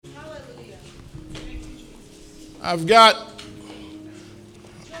I've got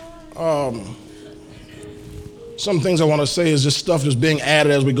some things I want to say is just stuff that's being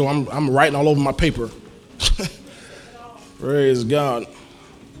added as we go. I'm writing all over my paper. Praise God.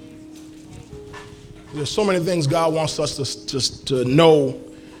 There's so many things God wants us to know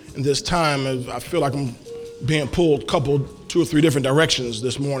in this time. I feel like I'm being pulled two or three different directions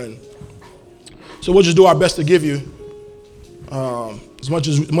this morning. So we'll just do our best to give you as much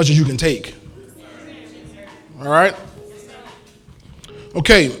as you can take. All right?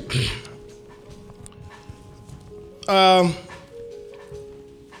 Okay.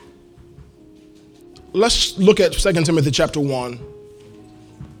 Let's look at 2 Timothy chapter 1.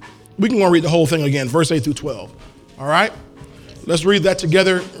 We can go and read the whole thing again, verse 8 through 12. All right? Let's read that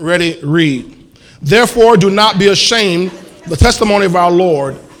together. Ready? Read. Therefore, do not be ashamed of the testimony of our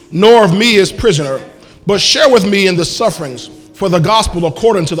Lord, nor of me as prisoner, but share with me in the sufferings for the gospel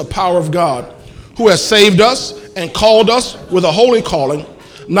according to the power of God, who has saved us and called us with a holy calling,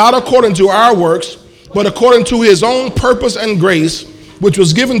 not according to our works, but according to his own purpose and grace, which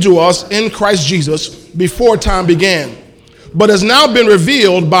was given to us in Christ Jesus before time began, but has now been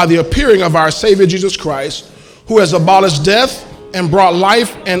revealed by the appearing of our Savior Jesus Christ, who has abolished death and brought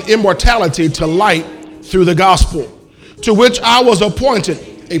life and immortality to light through the gospel, to which I was appointed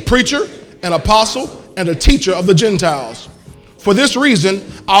a preacher, an apostle, and a teacher of the Gentiles. For this reason,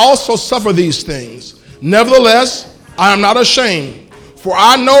 I also suffer these things. Nevertheless, I am not ashamed, for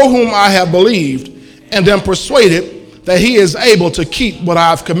I know whom I have believed, and am persuaded that he is able to keep what I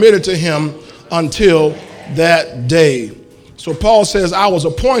have committed to him until that day. So Paul says, I was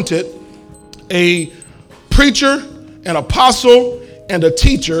appointed a preacher, an apostle, and a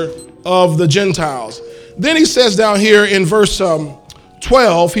teacher of the Gentiles. Then he says down here in verse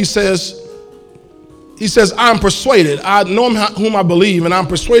 12, he says, I'm persuaded. I know whom I believe, and I'm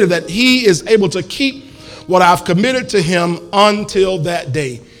persuaded that he is able to keep what I've committed to him until that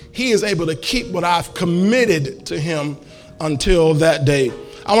day. He is able to keep what I've committed to him until that day.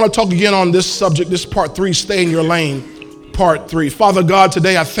 I want to talk again on this subject, this part 3, stay in your lane, part 3. Father God,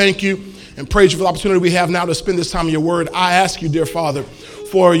 today I thank you and praise you for the opportunity we have now to spend this time in your word. I ask you, dear Father,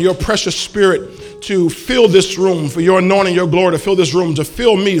 for your precious spirit to fill this room, for your anointing, your glory to fill this room, to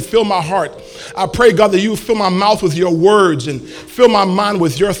fill me, fill my heart. I pray, God, that you fill my mouth with your words and fill my mind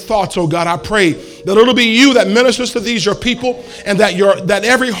with your thoughts, oh God. I pray that it'll be you that ministers to these, your people, and that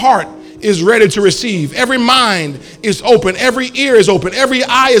every heart is ready to receive. Every mind is open. Every ear is open. Every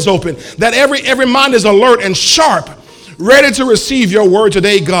eye is open. That every mind is alert and sharp, ready to receive your word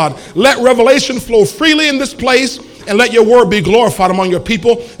today, God. Let revelation flow freely in this place, and let your word be glorified among your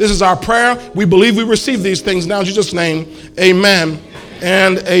people. This is our prayer. We believe we receive these things now in Jesus' name. Amen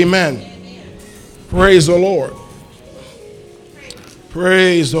and amen. Praise the Lord.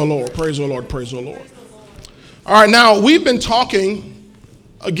 Praise the Lord. Praise the Lord. Praise the Lord. All right, now we've been talking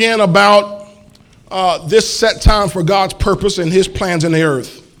again about this set time for God's purpose and his plans in the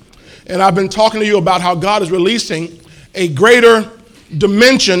earth. And I've been talking to you about how God is releasing a greater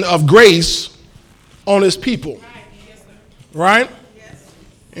dimension of grace on his people. Right?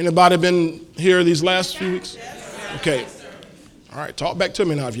 Anybody been here these last few weeks? Okay. All right, talk back to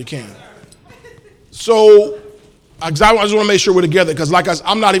me now if you can. So, I just want to make sure we're together because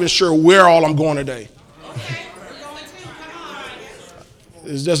I'm not even sure where all I'm going today.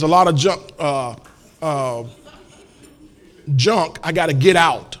 There's just a lot of junk I got to get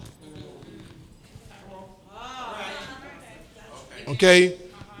out. Okay?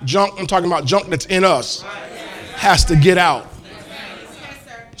 Junk, I'm talking about junk that's in us, has to get out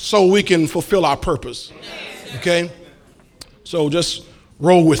so we can fulfill our purpose. Okay? So just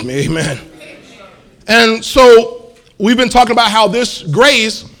roll with me. Amen. And so we've been talking about how this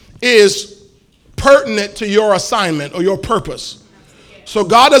grace is pertinent to your assignment or your purpose. So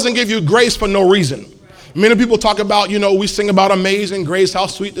God doesn't give you grace for no reason. Many people talk about, we sing about amazing grace, how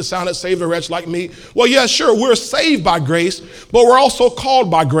sweet the sound that saved a wretch like me. Well, yeah, sure, we're saved by grace, but we're also called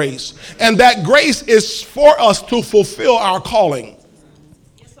by grace. And that grace is for us to fulfill our calling.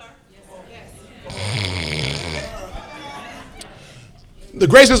 Yes, sir. Yes. The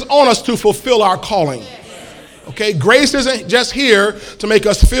grace is on us to fulfill our calling. Okay, grace isn't just here to make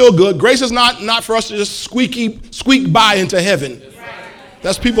us feel good. Grace is not for us to just squeak by into heaven.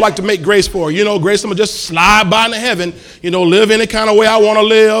 That's people like to make grace for. Grace, I'm going to just slide by into heaven, live any kind of way I want to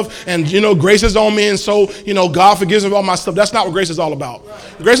live. And, grace is on me. And so, God forgives me of all my stuff. That's not what grace is all about.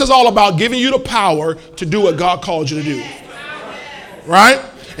 Grace is all about giving you the power to do what God called you to do. Right?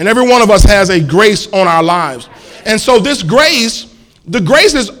 And every one of us has a grace on our lives. And so the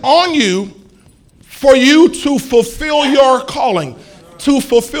grace is on you for you to fulfill your calling, to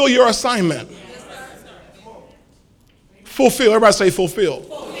fulfill your assignment. fulfill. Everybody say fulfill.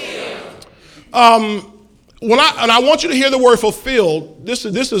 When I want you to hear the word fulfilled, this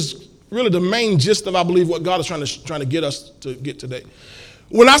is really the main gist of, I believe, what God is trying to get us to get today.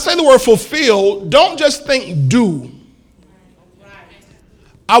 When I say the word fulfill, don't just think do.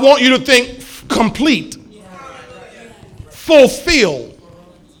 I want you to think complete. Fulfill.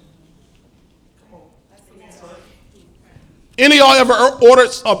 Any of y'all ever ordered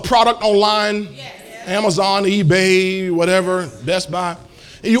a product online? Amazon, eBay, whatever, Best Buy.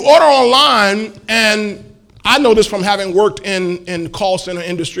 And you order online, and I know this from having worked in call center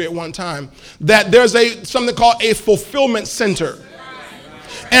industry at one time, that there's something called a fulfillment center.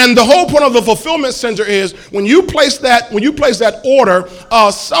 And the whole point of the fulfillment center is when you place that order,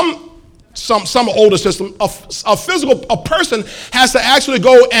 some older system, a person has to actually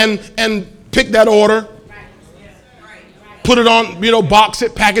go and pick that order, put it on, box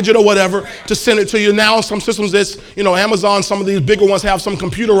it, package it or whatever to send it to you. Now some systems that's, Amazon, some of these bigger ones have some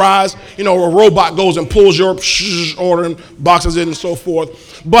computerized, a robot goes and pulls your order and boxes it and so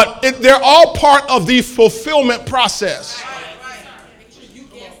forth. But they're all part of the fulfillment process.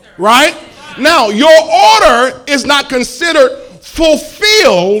 Right? Now, your order is not considered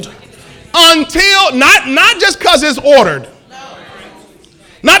fulfilled until, not just because it's ordered.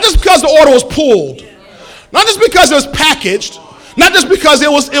 Not just because the order was pulled. Not just because it was packaged. Not just because it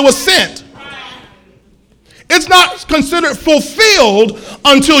was sent. It's not considered fulfilled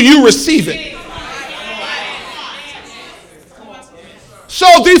until you receive it. So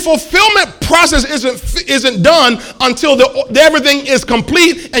the fulfillment process isn't done until everything is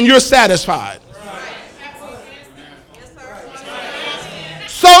complete and you're satisfied.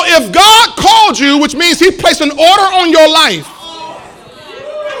 So if God called you, which means he placed an order on your life,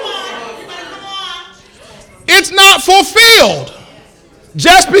 it's not fulfilled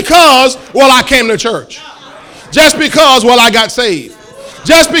just because, I came to church. Just because, I got saved.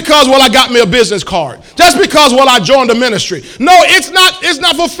 Just because, I got me a business card. Just because, I joined the ministry. No, it's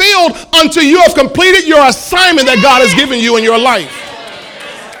not fulfilled until you have completed your assignment that God has given you in your life.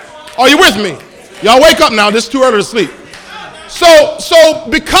 Are you with me? Y'all wake up now. This is too early to sleep. So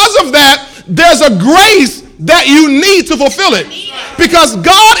because of that, there's a grace that you need to fulfill it. Because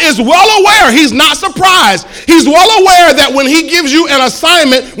God is well aware. He's not surprised. He's well aware that when he gives you an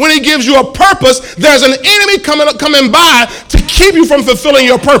assignment, when he gives you a purpose, there's an enemy coming by to keep you from fulfilling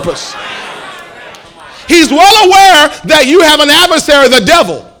your purpose. He's well aware that you have an adversary, the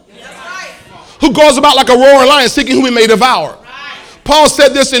devil, who goes about like a roaring lion seeking whom he may devour. Paul said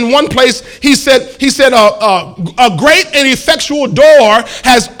this in one place. He said, a great and effectual door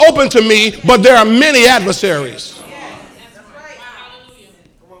has opened to me, but there are many adversaries.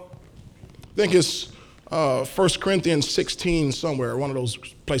 I think it's 1 Corinthians 16 somewhere, one of those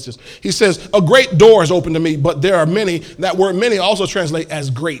places. He says, a great door is open to me, but there are many. That word many also translate as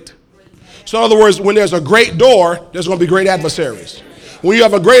great. So in other words, when there's a great door, there's going to be great adversaries. When you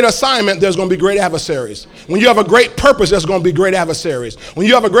have a great assignment, there's going to be great adversaries. When you have a great purpose, there's going to be great adversaries. When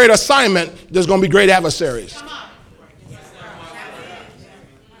you have a great assignment, there's going to be great adversaries.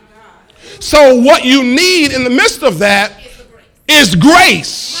 So what you need in the midst of that is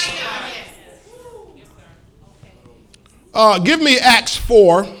grace. Give me Acts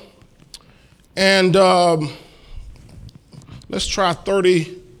 4, and let's try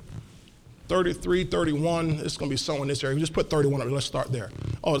 30. 33, 31, it's going to be somewhere in this area. Just put 31 up. Let's start there.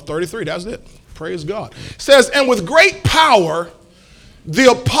 Oh, 33, that's it. Praise God. It says, and with great power,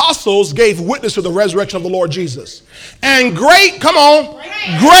 the apostles gave witness to the resurrection of the Lord Jesus. And grace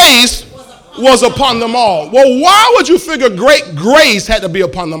was upon them all. Well, why would you figure great grace had to be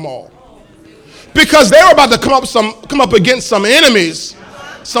upon them all? Because they were about to come up against some enemies,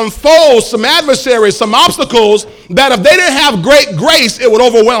 some foes, some adversaries, some obstacles that if they didn't have great grace, it would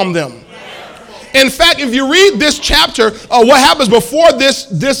overwhelm them. In fact, if you read this chapter, what happens before this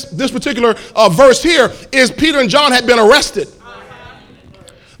particular verse here is Peter and John had been arrested.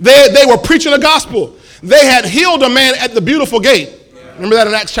 They were preaching the gospel. They had healed a man at the Beautiful Gate. Remember that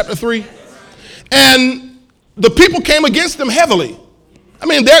in Acts chapter 3? And the people came against them heavily. I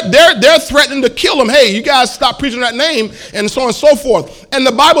mean, they're threatening to kill them. Hey, you guys stop preaching that name, and so on and so forth. And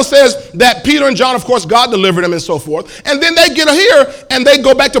the Bible says that Peter and John, of course, God delivered them and so forth. And then they get here and they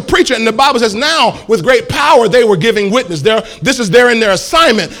go back to preaching. And the Bible says now with great power they were giving witness. This is in their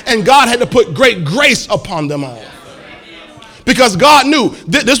assignment. And God had to put great grace upon them all. Because God knew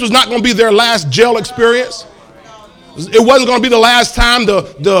this was not going to be their last jail experience. It wasn't going to be the last time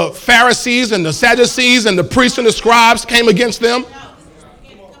the Pharisees and the Sadducees and the priests and the scribes came against them.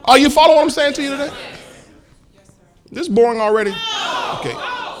 Are you following what I'm saying to you today? This is boring already? Okay.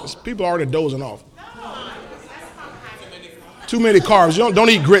 People are already dozing off. Too many carbs. You don't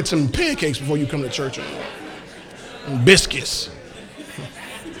eat grits and pancakes before you come to church. And biscuits.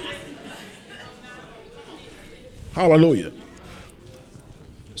 Hallelujah.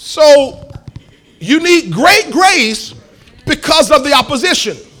 So you need great grace because of the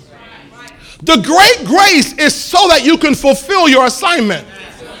opposition. The great grace is so that you can fulfill your assignment.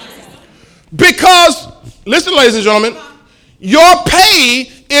 Because, listen, ladies and gentlemen, your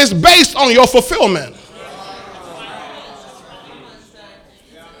pay is based on your fulfillment.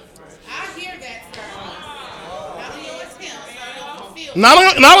 Not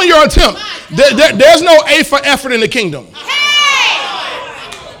on your attempt. There's no A for effort in the kingdom.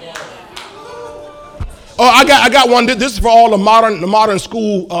 Oh, I got one. This is for all the modern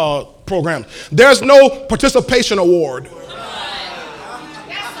school programs. There's no participation award.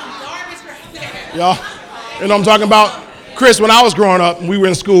 Y'all, you know what I'm talking about? Chris, when I was growing up, we were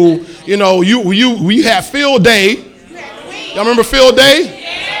in school. You know, we had field day. Y'all remember field day?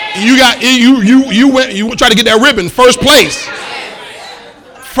 You tried to get that ribbon, first place.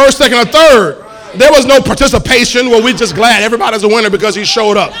 First, second, or third. There was no participation where we're just glad everybody's a winner because he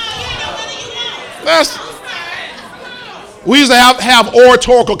showed up. We used to have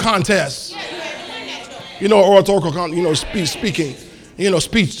oratorical contests. You know, oratorical, speaking. You know,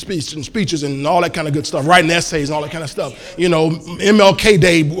 speeches and all that kind of good stuff. Writing essays and all that kind of stuff. You know, MLK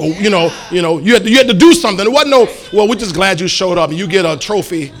Day. You had to do something. It wasn't well, we're just glad you showed up and you get a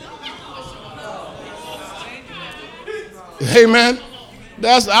trophy. Hey, man.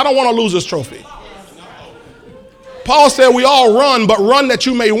 I don't want to lose this trophy. Paul said we all run, but run that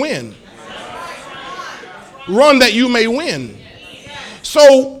you may win. Run that you may win.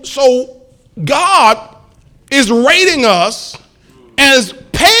 So God is rating us as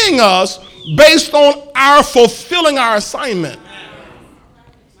paying us based on our fulfilling our assignment.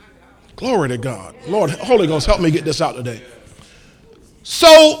 Glory to God. Lord, Holy Ghost, help me get this out today.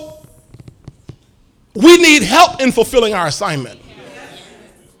 So we need help in fulfilling our assignment.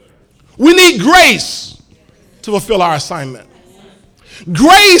 We need grace to fulfill our assignment.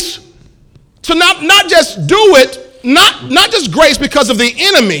 Grace to not just do it, not just grace because of the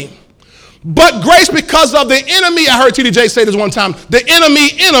enemy, but grace because of the enemy. I heard TD Jakes say this one time, the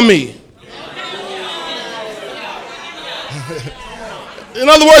enemy. In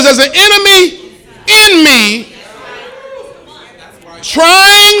other words, there's an enemy in me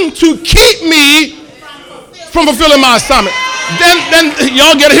trying to keep me from fulfilling my assignment. Then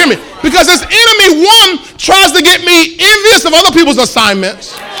y'all gotta hear me. Because this enemy, one, tries to get me envious of other people's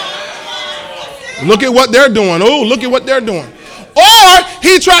assignments. Look at what they're doing. Oh, look at what they're doing. Or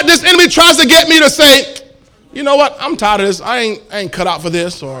this enemy tries to get me to say, you know what, I'm tired of this. I ain't cut out for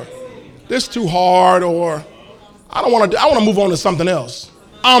this, or this too hard, or I want to move on to something else.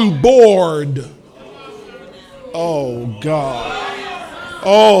 I'm bored. Oh, God.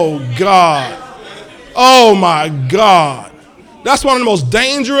 Oh, God. Oh, my God. That's one of the most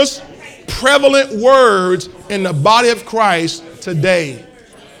dangerous, prevalent words in the body of Christ today.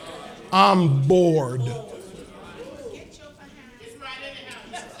 I'm bored.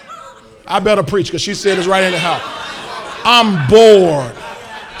 I better preach because she said it's right in the house. I'm bored.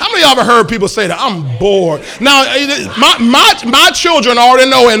 How many of y'all ever heard people say that? I'm bored. Now, my children already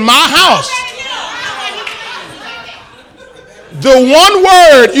know in my house, the one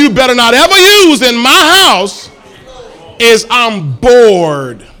word you better not ever use in my house is I'm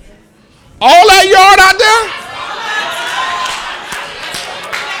bored. All that yard out there,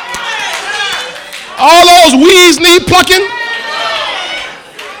 all those weeds need plucking,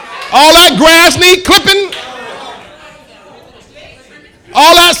 all that grass need clipping,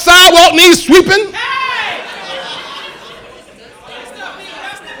 all that sidewalk needs sweeping,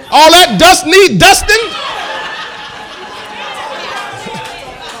 all that dust need dusting.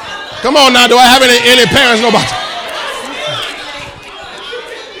 Come on now, do I have any parents know about that?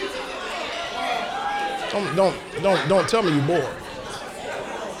 Don't tell me you're bored.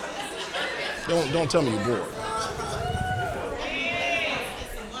 Don't tell me you're bored.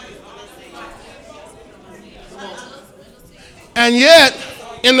 And yet,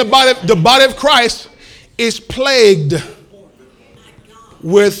 in the body of Christ is plagued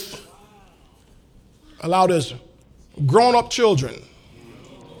with, allow this, grown-up children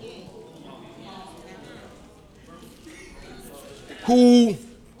who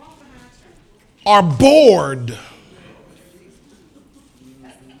are bored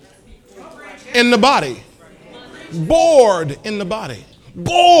in the body. Bored in the body.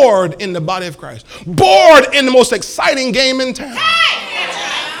 Bored in the body of Christ. Bored in the most exciting game in town.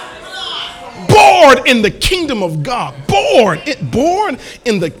 bored in the kingdom of God. Bored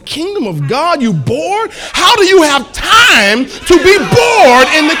in the kingdom of God. You bored? How do you have time to be bored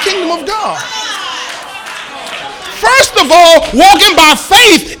in the kingdom of God? First of all, walking by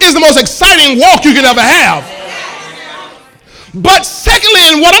faith is the most exciting walk you could ever have. But secondly,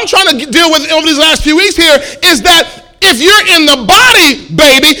 and what I'm trying to deal with over these last few weeks here is that if you're in the body,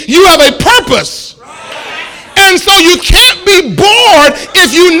 baby, you have a purpose. And so you can't be bored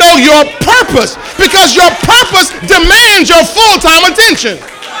if you know your purpose, because your purpose demands your full-time attention.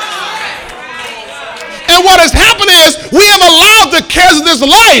 And what has happened is we have allowed the cares of this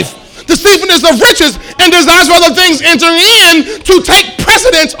life, deceitfulness of riches, and desires for other things entering in to take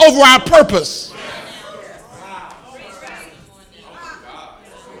precedence over our purpose.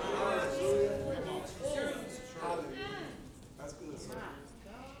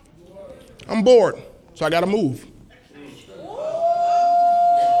 I'm bored, so I got to move.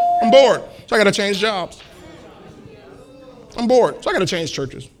 I'm bored, so I got to change jobs. I'm bored, so I got to change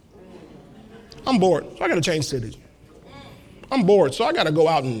churches. I'm bored, so I got to change cities. I'm bored, so I got to go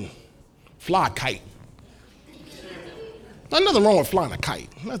out and fly a kite. There's nothing wrong with flying a kite.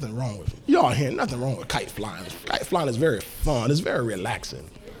 Nothing wrong with it. Y'all here, nothing wrong with kite flying. Kite flying is very fun. It's very relaxing.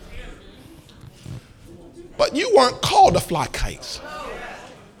 But you weren't called to fly kites.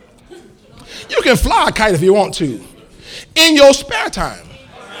 You can fly a kite if you want to in your spare time.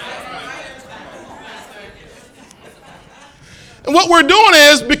 And what we're doing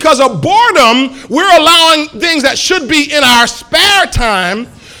is, because of boredom, we're allowing things that should be in our spare time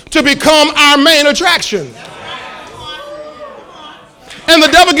to become our main attraction. And the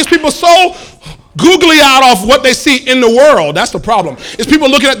devil gets people so googly-eyed off what they see in the world. That's the problem. It's people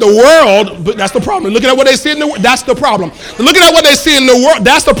looking at the world, but that's the problem. Looking at what they see in the world, that's the problem. They're looking at what they see in the world,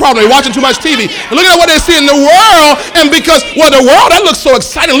 that's the problem. They're watching too much TV. They're looking at what they see in the world, and because, well, the world, that looks so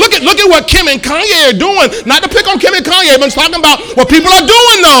exciting. Look at what Kim and Kanye are doing. Not to pick on Kim and Kanye, but I'm talking about what people are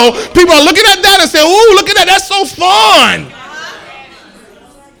doing, though. People are looking at that and saying, ooh, look at that, that's so fun.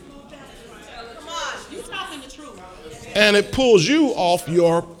 And it pulls you off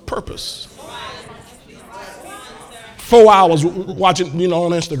your purpose. 4 hours watching,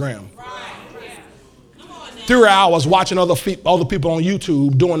 on Instagram. 3 hours watching other people on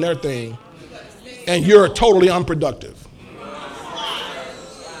YouTube doing their thing. And you're totally unproductive.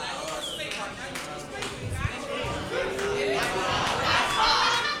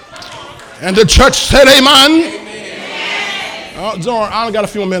 And the church said amen. I only got a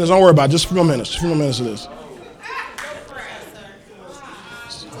few more minutes. Don't worry about it. Just a few more minutes. A few more minutes of this.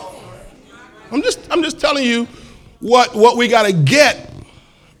 I'm just telling you what we got to get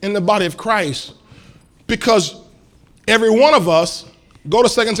in the body of Christ, because every one of us, go to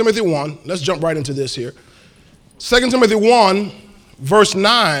 2 Timothy 1. Let's jump right into this here. 2 Timothy 1, verse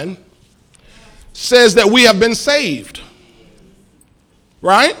 9 says that we have been saved.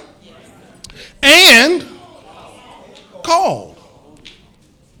 Right? And called.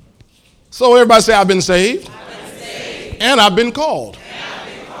 So everybody say, I've been saved. And I've been called.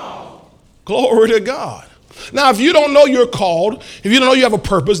 Glory to God. Now, if you don't know you're called, if you don't know you have a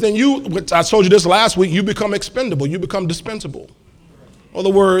purpose, then I told you this last week, you become expendable. You become dispensable. In other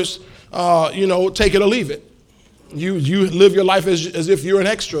words, take it or leave it. You live your life as if you're an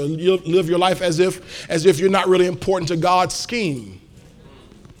extra. You live your life as if you're not really important to God's scheme.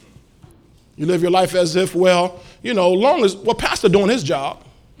 You live your life as if, Pastor doing his job.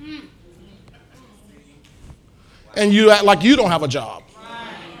 And you act like you don't have a job.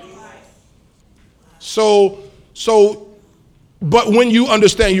 But when you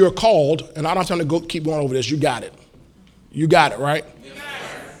understand you're called, and I don't have time to keep going over this, you got it. You got it, right? You got it.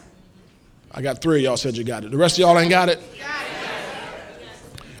 I got 3 of y'all said you got it. The rest of y'all ain't got it?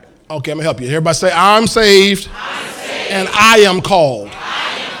 Okay, I'm going to help you. Everybody say, I'm saved, and I am called.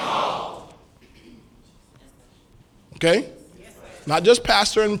 Okay? Not just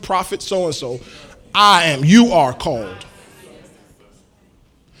pastor and prophet so-and-so. I am. You are called.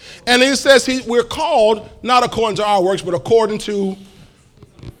 And it says we're called not according to our works, but according to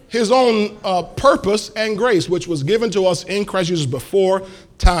his own purpose and grace, which was given to us in Christ Jesus before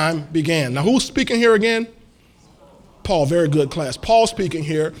time began. Now, who's speaking here again? Paul. Very good class. Paul speaking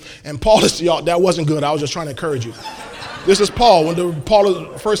here. And Paul is, y'all, that wasn't good. I was just trying to encourage you. This is Paul. When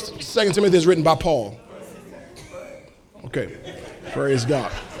Second Timothy is written by Paul. Okay. Praise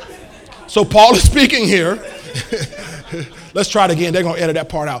God. So Paul is speaking here. Let's try it again. They're going to edit that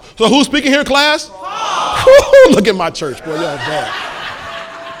part out. So who's speaking here, class? Look at my church, boy. Y'all bad.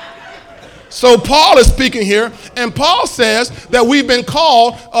 So Paul is speaking here, and Paul says that we've been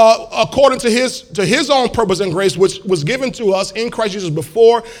called according to his own purpose and grace, which was given to us in Christ Jesus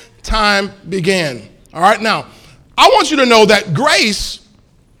before time began. All right, now, I want you to know that grace,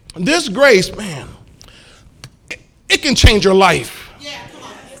 this grace, man, it can change your life.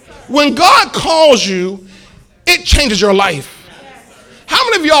 When God calls you, it changes your life. How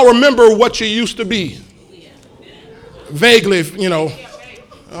many of y'all remember what you used to be? Vaguely, you know.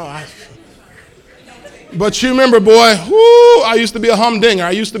 But you remember, boy, whoo, I used to be a humdinger.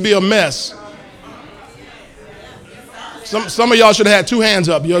 I used to be a mess. Some of y'all should have had 2 hands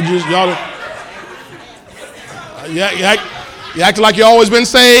up. You act like you always been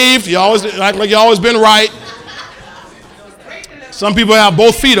saved. You always act like you always been right. Some people have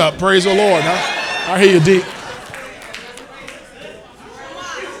both feet up. Praise the Lord. I hear you deep.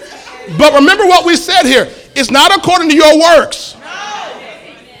 But remember what we said here. It's not according to your works.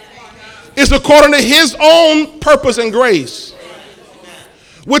 It's according to his own purpose and grace.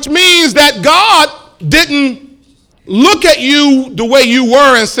 Which means that God didn't look at you the way you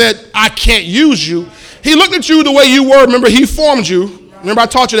were and said, I can't use you. He looked at you the way you were. Remember, he formed you. Remember, I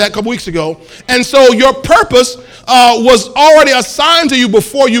taught you that a couple weeks ago. And so your purpose was already assigned to you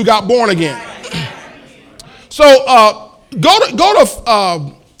before you got born again. So go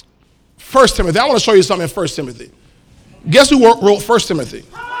to 1 Timothy. I want to show you something in 1 Timothy. Guess who wrote 1 Timothy?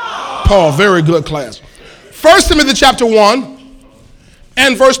 Paul. Very good class. 1 Timothy chapter 1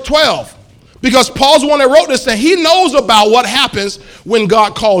 and verse 12. Because Paul's the one that wrote this, and he knows about what happens when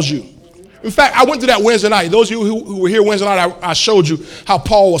God calls you. In fact, I went to that Wednesday night. Those of you who were here Wednesday night, I showed you how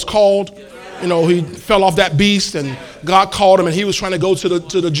Paul was called. You know, he fell off that beast, and God called him, and he was trying to go to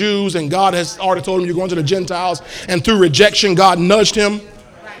the Jews, and God has already told him you're going to the Gentiles. And through rejection, God nudged him.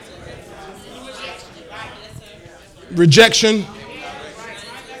 Rejection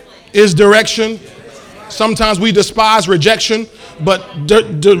is direction. Sometimes we despise rejection, but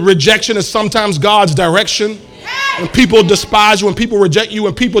the rejection is sometimes God's direction. When people despise you, when people reject you,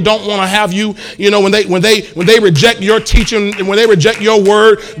 when people don't want to have you, you know, when they reject your teaching and when they reject your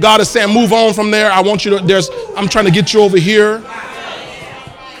word, God is saying, move on from there. I want you to, I'm trying to get you over here.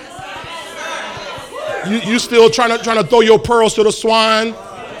 You still trying to throw your pearls to the swine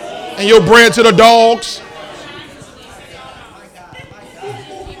and your bread to the dogs.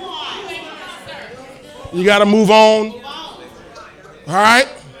 You got to move on. All right?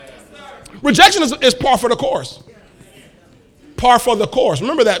 Rejection is par for the course. Par for the course.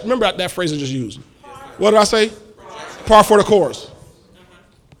 Remember that phrase I just used. What did I say? Par for the course.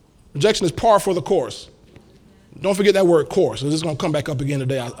 Rejection is par for the course. Don't forget that word course. This is going to come back up again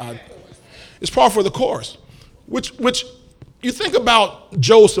today. It's par for the course. Which you think about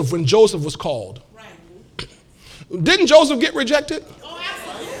Joseph when Joseph was called. Didn't Joseph get rejected?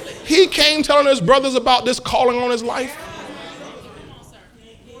 He came telling his brothers about this calling on his life.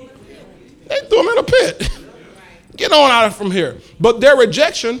 They threw him in a pit. Get on out from here. But their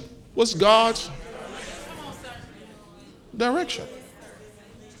rejection was God's direction.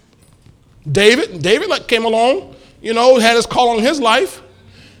 David came along, you know, had his call on his life.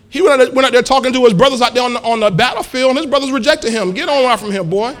 He went out there talking to his brothers out there on the battlefield, and his brothers rejected him. Get on out from here,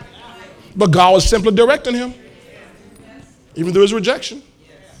 boy. But God was simply directing him, even through his rejection.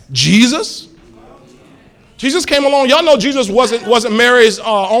 Jesus came along. Y'all know Jesus wasn't Mary's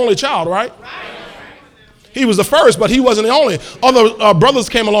only child, right? He was the first, but he wasn't the only. Other brothers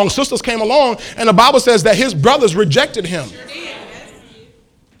came along, sisters came along, and the Bible says that his brothers rejected him.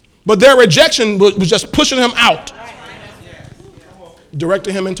 But their rejection was just pushing him out,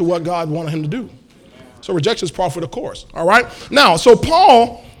 directing him into what God wanted him to do. So rejection is par for the course. All right? Now, so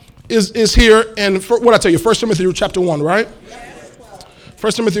Paul is here, and what I tell you, 1 Timothy chapter 1, right?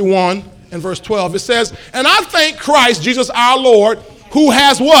 1 Timothy 1 and verse 12, it says, and I thank Christ, Jesus our Lord, who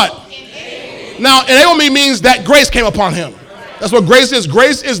has what? Now, enable me means that grace came upon him. That's what grace is.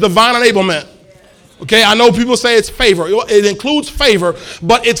 Grace is divine enablement. Okay, I know people say it's favor. It includes favor,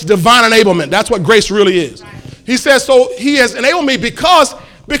 but it's divine enablement. That's what grace really is. He says, so he has enabled me because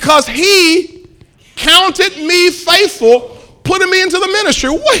he counted me faithful, putting me into the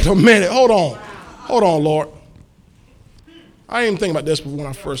ministry. Wait a minute. Hold on, Lord. I didn't even think about this when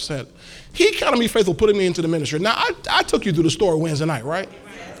I first said it. He counted me faithful, putting me into the ministry. Now, I took you through the story Wednesday night, right?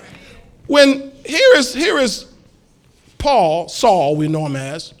 When here is Paul, Saul, we know him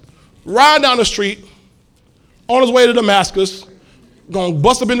as, riding down the street on his way to Damascus, going to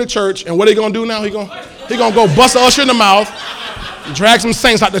bust up in the church, and what are they going to do now? He going to go bust an usher in the mouth and drag some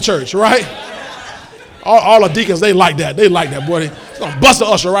saints out the church, right? All the deacons, they like that. They like that, boy. He's going to bust an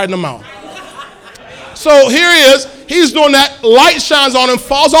usher right in the mouth. So here he is. He's doing that. Light shines on him,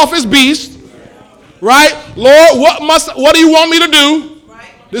 falls off his beast, Right? Lord, what do you want me to do?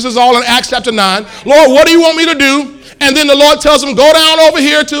 This is all in Acts chapter 9. Lord, what do you want me to do? And then the Lord tells him, go down over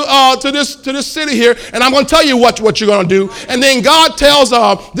here to this city here, and I'm going to tell you what you're going to do. And then God tells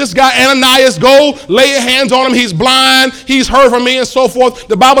this guy Ananias, go lay your hands on him. He's blind. He's heard from me and so forth.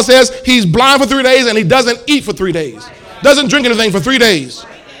 The Bible says he's blind for 3 days and he doesn't eat for 3 days. Doesn't drink anything for 3 days.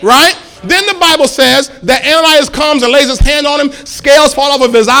 Right? Then the Bible says that Ananias comes and lays his hand on him, scales fall off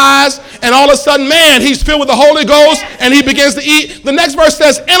of his eyes, and all of a sudden, man, he's filled with the Holy Ghost, and he begins to eat. The next verse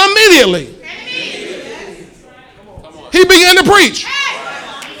says, and immediately, he began to preach.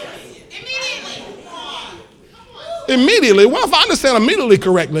 Immediately. Well, if I understand immediately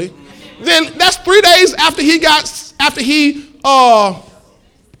correctly, then that's 3 days after he got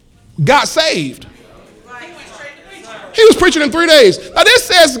saved. He was preaching in 3 days. Now this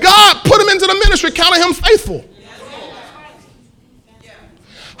says God put him into the ministry, counted him faithful.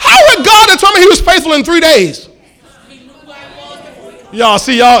 How would God determine he was faithful in 3 days? Y'all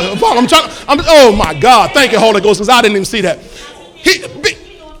see, y'all. Oh my God! Thank you, Holy Ghost, because I didn't even see that.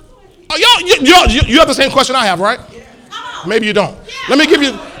 You have the same question I have, right? Maybe you don't. Let me give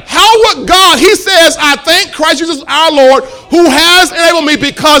you. How would God? He says, "I thank Christ Jesus our Lord, who has enabled me,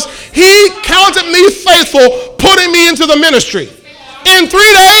 because He counted me faithful, putting me into the ministry in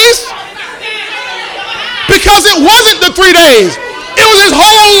 3 days." Because it wasn't the 3 days; it was his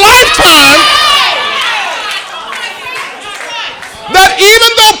whole lifetime. That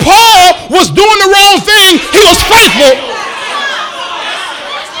even though Paul was doing the wrong thing, he was faithful.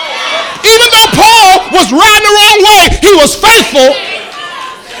 Even though Paul was riding the wrong way, he was faithful.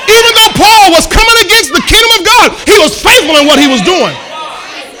 Even though Paul was coming against the kingdom of God, he was faithful in what he was doing.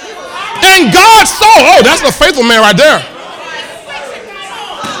 And God saw, that's a faithful man right there.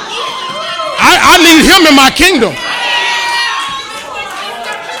 I need him in my kingdom.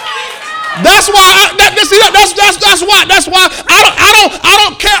 That's why. That's why I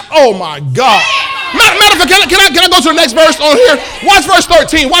don't care. Oh my God. Matter of fact, can I go to the next verse on here? Watch verse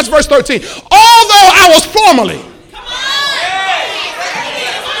 13. Watch verse 13. Although I was formerly,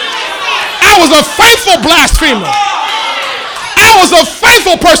 I was a faithful blasphemer. I was a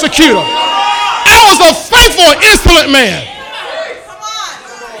faithful persecutor. I was a faithful and insolent man.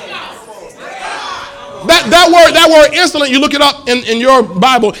 That word insolent, you look it up in your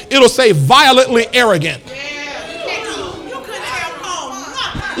Bible, it'll say violently arrogant.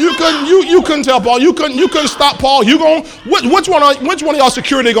 You couldn't tell Paul. You couldn't stop Paul. Which one of y'all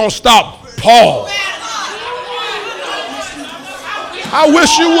security gonna stop Paul? I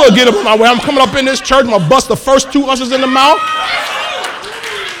wish you would get up in my way. I'm coming up in this church. I'm gonna bust the first 2 ushers in the mouth.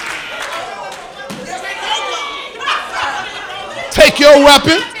 Take your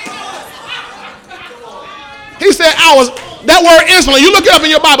weapon. He said, that word insolent, you look it up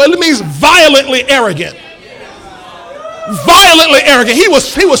in your Bible, it means violently arrogant. Violently arrogant. He was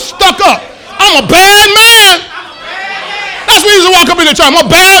stuck up. I'm a bad man. That's when he used to walk up in the church. I'm a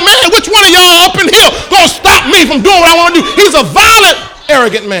bad man. Which one of y'all up in here gonna stop me from doing what I want to do? He's a violent,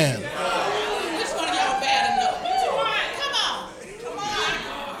 arrogant man.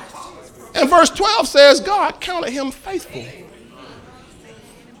 And verse 12 says, God counted him faithful.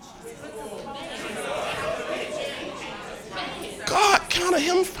 God counted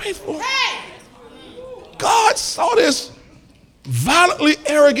him faithful. God saw this violently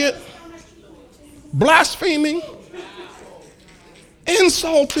arrogant, blaspheming,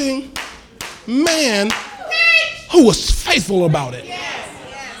 insulting man who was faithful about it.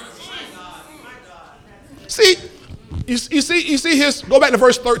 See, you see his, go back to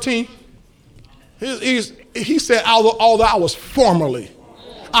verse 13. He said, although I was formerly,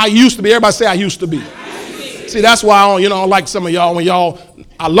 I used to be. Everybody say I used to be. See, that's why I don't like some of y'all when y'all,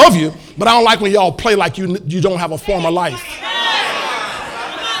 I love you, but I don't like when y'all play like you don't have a former life.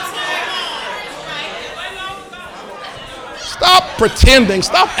 Stop pretending.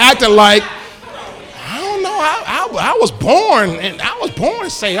 Stop acting like, I don't know, I was born, and I was born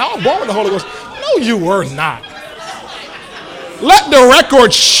saved. I was born with the Holy Ghost. No, you were not. Let the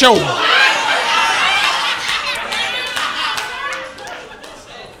record show.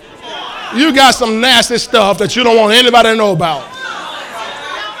 You got some nasty stuff that you don't want anybody to know about.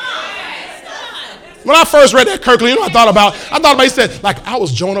 When I first read that, Kirkland, I thought about, he said, like, I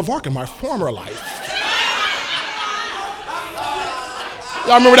was Joan of Arc in my former life.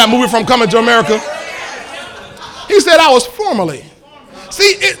 Y'all remember that movie from Coming to America? He said, I was formerly.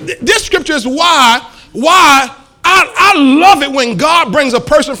 See, this scripture is why I love it when God brings a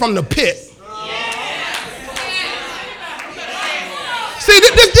person from the pit. See,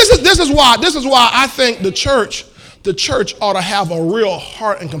 this is why I think the church ought to have a real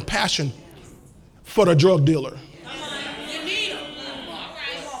heart and compassion for the drug dealer.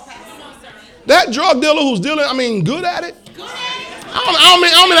 That drug dealer who's dealing, good at it.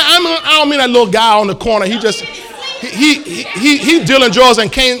 I don't mean that little guy on the corner. He dealing drugs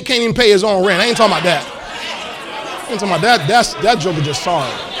and can't even pay his own rent. I ain't talking about that. I ain't talking about that. That joker just sorry.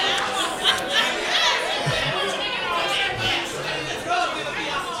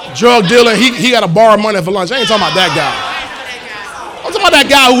 Drug dealer, he got to borrow money for lunch. I ain't talking about that guy. I'm talking about that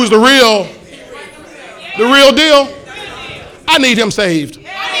guy who's the real deal. I need him saved.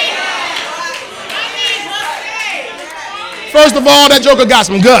 First of all, that joker got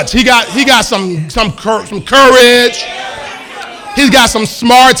some guts. He got some courage. He's got some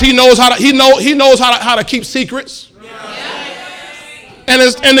smarts. He knows how to keep secrets. And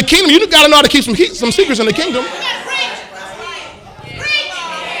in the kingdom, you got to know how to keep some secrets in the kingdom.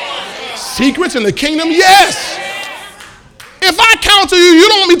 Secrets in the kingdom, yes. If I counsel you, you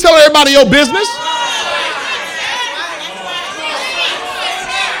don't want me telling everybody your business.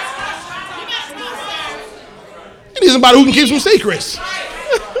 You need somebody who can keep some secrets.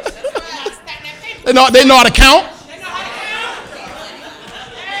 They know how to count.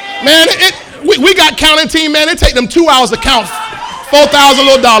 Man, we got counting team, man. It take them 2 hours to count $4,000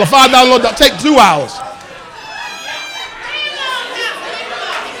 little dollar, $5,000 little dollar. Take 2 hours.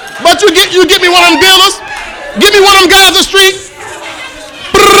 But you get me one of them dealers. Get me one of them guys on the street.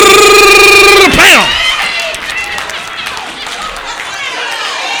 Bam.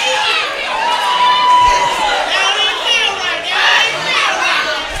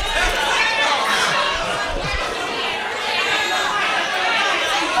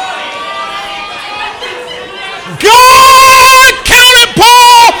 God counted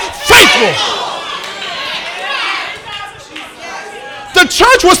Paul faithful. The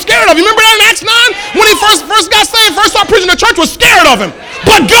church was scared of him. Remember that in Acts 9? When he first got saved, first started preaching, the church was scared of him.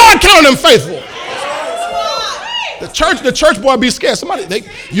 But God counted him faithful. The church boy be scared.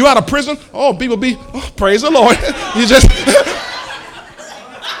 You out of prison? Oh, people be, praise the Lord. You just,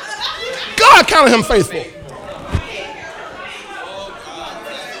 God counted him faithful.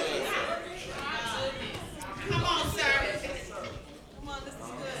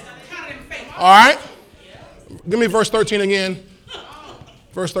 All right. Give me verse 13 again.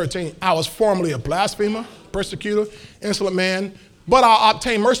 Verse 13, I was formerly a blasphemer, persecutor, insolent man, but I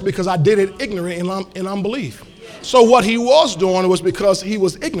obtained mercy because I did it ignorant in unbelief. So what he was doing was because he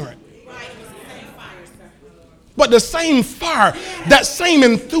was ignorant. But the same fire, that same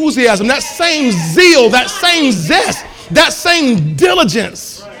enthusiasm, that same zeal, that same zest, that same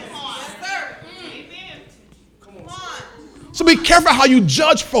diligence. So be careful how you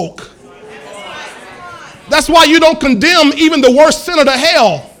judge folk. That's why you don't condemn even the worst sinner to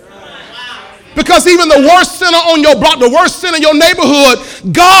hell. Because even the worst sinner on your block, the worst sinner in your neighborhood,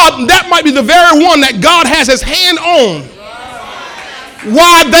 God, that might be the very one that God has his hand on.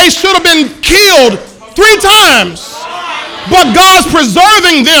 Why they should have been killed 3 times. But God's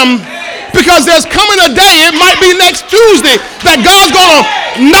preserving them because there's coming a day, it might be next Tuesday, that God's going to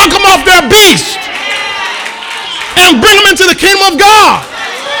knock them off their beast and bring them into the kingdom of God.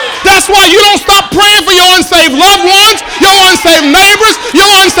 That's why you don't stop praying for your unsaved loved ones, your unsaved neighbors, your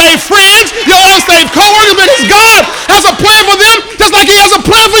unsaved friends, your unsaved co-workers, because God has a plan for them just like he has a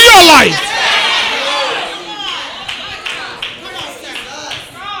plan for your life.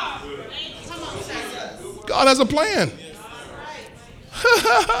 God has a plan.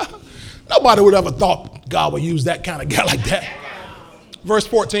 Nobody would ever thought God would use that kind of guy like that. Verse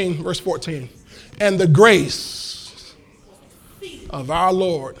 14. And the grace of our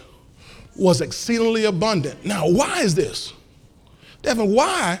Lord was exceedingly abundant. Now, why is this? Devin,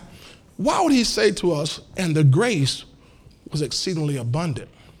 why would he say to us, and the grace was exceedingly abundant?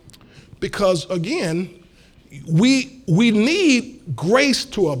 Because, again, we need grace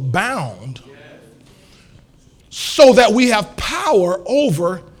to abound so that we have power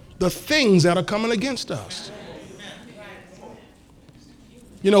over the things that are coming against us.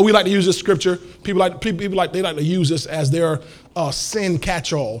 You know, we like to use this scripture. People like to use this as their sin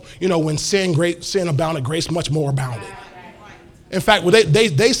catch-all. You know, when sin abounded, grace much more abounded. In fact,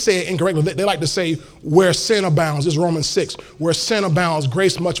 they say it incorrectly. They like to say, where sin abounds, this is Romans 6, where sin abounds,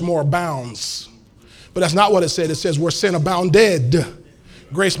 grace much more abounds. But that's not what it said. It says, where sin abounded,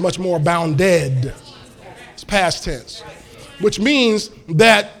 grace much more abounded. It's past tense, which means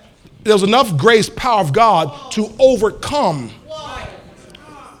that there's enough grace, power of God to overcome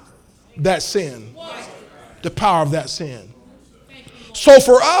that sin, the power of that sin. So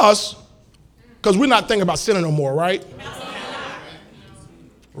for us, because we're not thinking about sinning no more, right?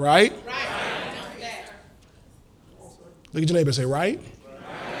 Right? Look at your neighbor and say, right?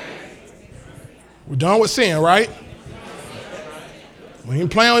 We're done with sin, right? We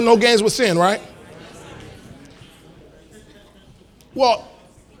ain't playing with no games with sin, right? Well,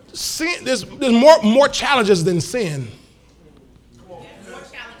 sin, there's more challenges than sin.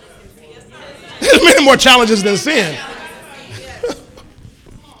 There's many more challenges than sin.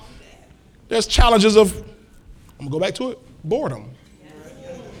 There's challenges of, I'm going to go back to it, boredom.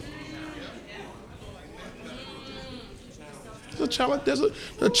 There's a challenge. There's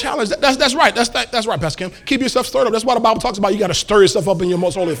a challenge. That's right. That's right, Pastor Kim. Keep yourself stirred up. That's why the Bible talks about you got to stir yourself up in your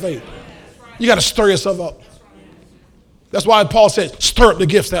most holy faith. You got to stir yourself up. That's why Paul said, stir up the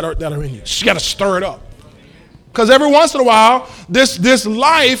gifts that are in you. You got to stir it up. Because every once in a while, this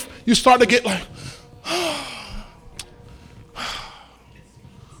life, you start to get like,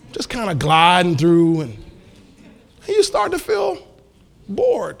 just kind of gliding through, and you start to feel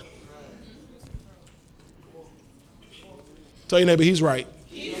bored. Tell your neighbor, he's right.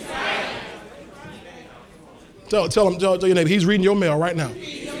 He's right. Tell your neighbor, he's reading your mail right now.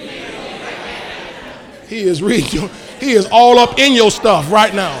 He is reading he is all up in your stuff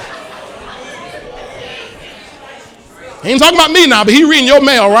right now. He ain't talking about me now, but he's reading your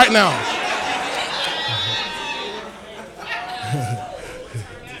mail right now.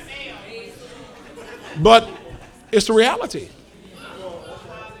 But it's a reality.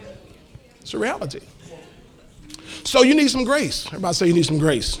 It's a reality. So you need some grace. Everybody say you need some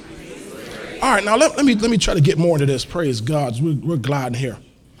grace. All right, now let me try to get more into this. Praise God. We're gliding here.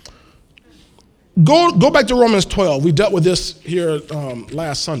 Go back to Romans 12. We dealt with this here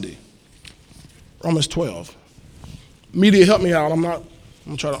last Sunday. Romans 12. Media, help me out. I'm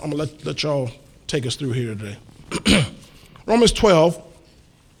gonna let y'all take us through here today. Romans 12,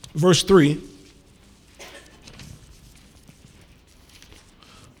 verse 3.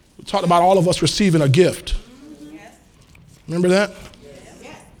 We talked about all of us receiving a gift. Remember that?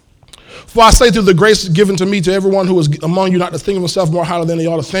 For I say through the grace given to me to everyone who is among you not to think of himself more highly than he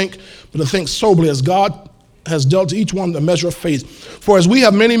ought to think, but to think soberly as God has dealt to each one the measure of faith. For as we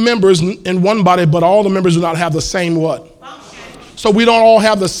have many members in one body, but all the members do not have the same what? Function. So we don't all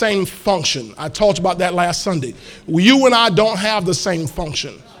have the same function. I talked about that last Sunday. You and I don't have the same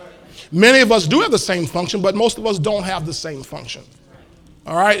function. Many of us do have the same function, but most of us don't have the same function.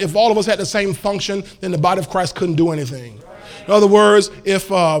 All right? If all of us had the same function, then the body of Christ couldn't do anything. In other words,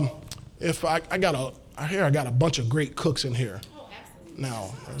 if I got a bunch of great cooks in here.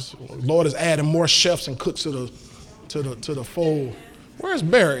 Now, the Lord is adding more chefs and cooks to the fold. Where's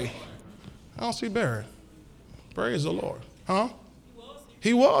Barry? I don't see Barry. Praise the Lord. Huh?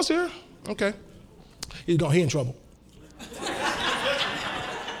 He was here? Okay. He in trouble.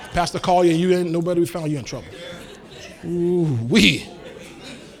 Pastor call you and you ain't nobody found you in trouble. Ooh, wee.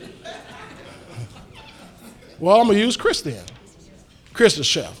 Well, I'm going to use Chris then. Chris is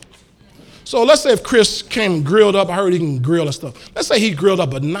chef. So let's say if Chris came grilled up, I heard he can grill and stuff. Let's say he grilled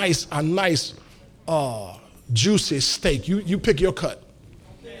up a nice juicy steak. You pick your cut.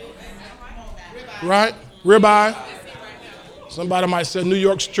 Right? Ribeye. Somebody might say New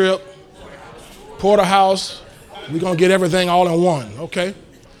York strip, porterhouse. We're going to get everything all in one, okay?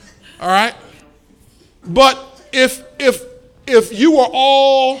 All right? But if you were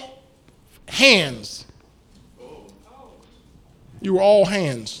all hands,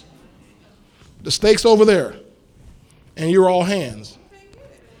 the steak's over there, and you're all hands.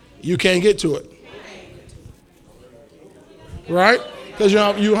 You can't get to it. Right? Because you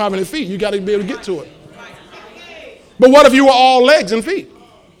don't have any feet. You got to be able to get to it. But what if you were all legs and feet?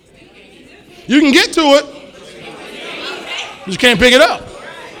 You can get to it, but you can't pick it up.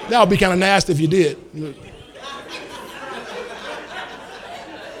 That would be kind of nasty if you did.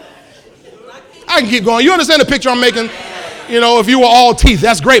 I can keep going. You understand the picture I'm making? You know, if you were all teeth,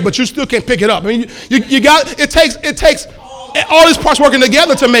 that's great, but you still can't pick it up. I mean, it takes all these parts working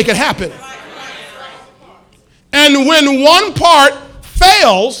together to make it happen. And when one part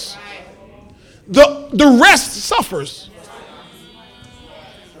fails, the rest suffers.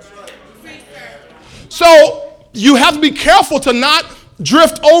 So you have to be careful to not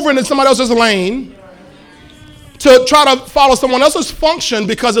drift over into somebody else's lane to try to follow someone else's function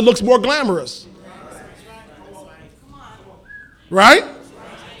because it looks more glamorous. Right?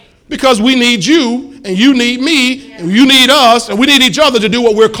 Because we need you, and you need me, and you need us, and we need each other to do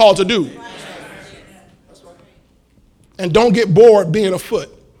what we're called to do. And don't get bored being afoot.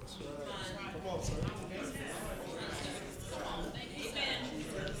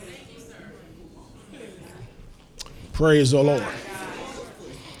 Praise the Lord.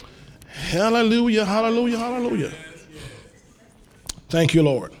 Hallelujah, hallelujah, hallelujah. Thank you,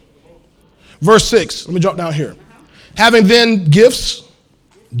 Lord. Verse 6, let me drop down here. Having then gifts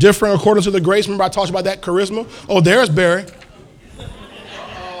Different according to the grace. Remember I talked about that charisma? Oh, there's Barry.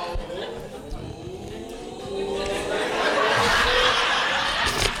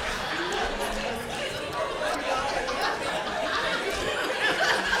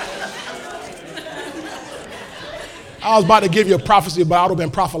 I was about to give you a prophecy, but I would have been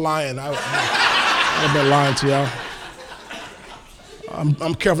prophet lying. I would have been lying to y'all.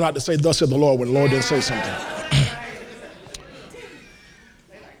 I'm careful not to say, thus said the Lord, when the Lord didn't say something.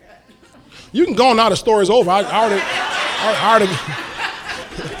 You can go on now, the story's over. I already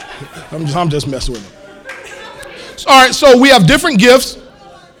I'm just messing with them. All right, so we have different gifts,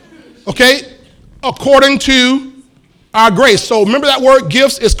 okay, according to our grace. So remember that word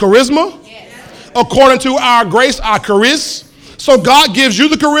gifts is charisma? According to our grace, our charis. So God gives you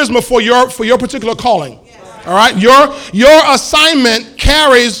the charisma for your particular calling. All right, your assignment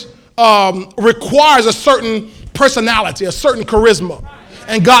requires a certain personality, a certain charisma,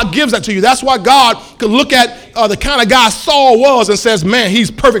 and God gives that to you. That's why God could look at the kind of guy Saul was and says, "Man,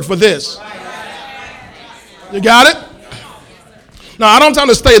 he's perfect for this." You got it? Now I don't have time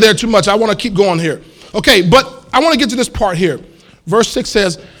to stay there too much. I want to keep going here. Okay, but I want to get to this part here. Verse 6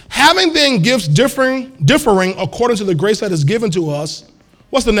 says, having then gifts differing according to the grace that is given to us.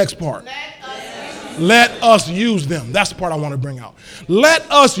 What's the next part? Let us use them. That's the part I want to bring out. Let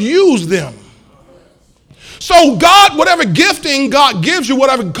us use them. So God, whatever gifting God gives you,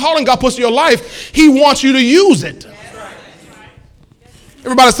 whatever calling God puts in your life, he wants you to use it.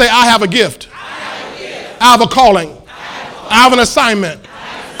 Everybody say, I have a gift. I have a calling. I have an assignment.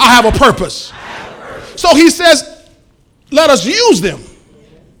 I have a purpose. So he says, let us use them.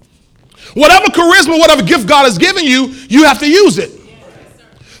 Whatever charisma, whatever gift God has given you, you have to use it.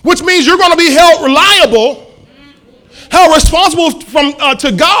 Which means you're going to be held reliable, held responsible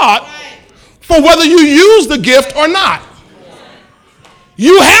to God for whether you use the gift or not.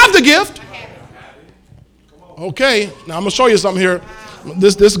 You have the gift. Okay, now I'm going to show you something here.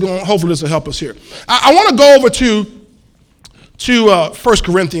 Hopefully this will help us here. I want to go over to 1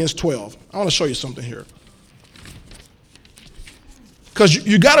 Corinthians 12. I want to show you something here. Because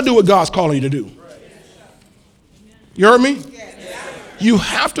you got to do what God's calling you to do. You heard me? You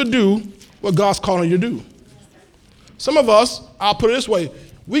have to do what God's calling you to do. Some of us, I'll put it this way,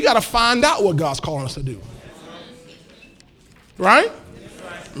 we got to find out what God's calling us to do. Right?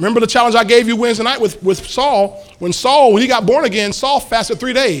 Remember the challenge I gave you Wednesday night with Saul? When he got born again, Saul fasted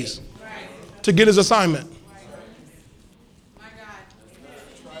 3 days to get his assignment.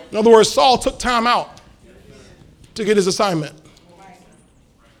 In other words, Saul took time out to get his assignment.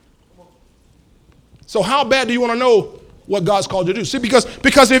 So how bad do you want to know what God's called you to do? See, because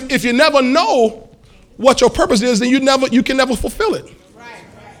if you never know what your purpose is, then you can never fulfill it.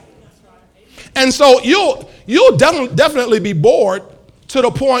 And so you'll definitely be bored to the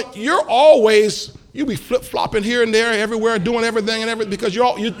point you'll be flip-flopping here and there, everywhere, doing everything and everything because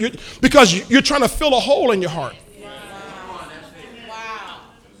you're trying to fill a hole in your heart.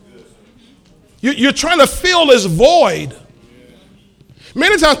 You're trying to fill this void.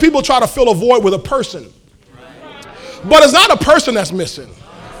 Many times people try to fill a void with a person. But it's not a person that's missing.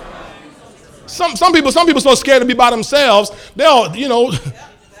 Some people are so scared to be by themselves, they'll,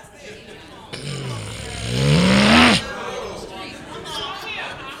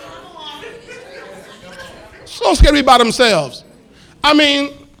 so scared to be by themselves. I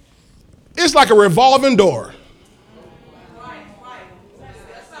mean, it's like a revolving door.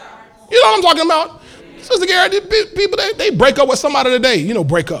 You know what I'm talking about? Sister Gary, people, they break up with somebody today.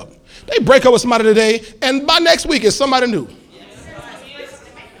 Break up. They break up with somebody today, and by next week, it's somebody new.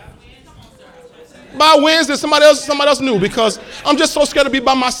 By Wednesday, somebody else new, because I'm just so scared to be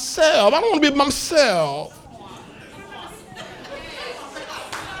by myself. I don't want to be by myself.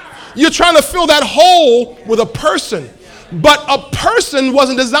 You're trying to fill that hole with a person, but a person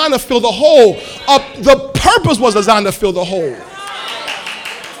wasn't designed to fill the hole. The purpose was designed to fill the hole.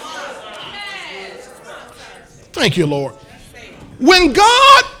 Thank you, Lord. When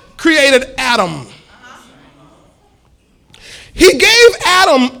God created Adam, he gave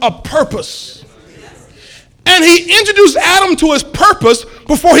Adam a purpose. And he introduced Adam to his purpose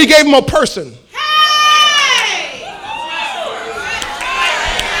before he gave him a person.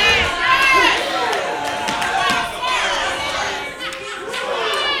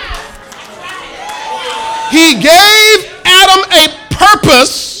 He gave Adam a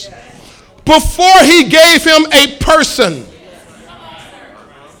purpose before he gave him a person.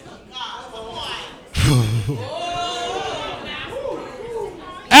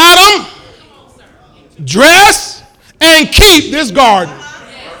 Adam, dress and keep this garden.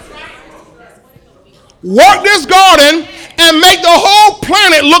 Work this garden and make the whole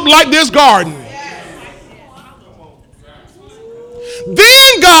planet look like this garden.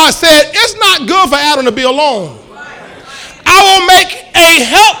 Then God said, it's not good for Adam to be alone. I will make a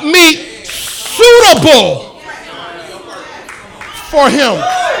helpmeet suitable for him.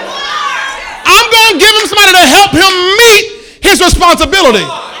 I'm going to give him somebody to help him meet his responsibility.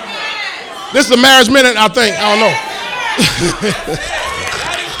 This is a marriage minute, I think. I don't know.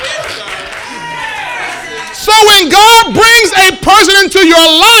 So when God brings a person into your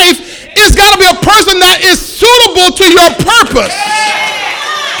life, it's got to be a person that is suitable to your purpose.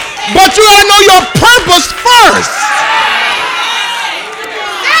 But you got to know your purpose first.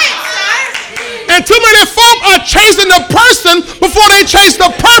 And too many folk are chasing the person before they chase the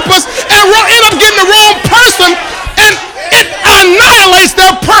purpose and end up getting the wrong person, and it annihilates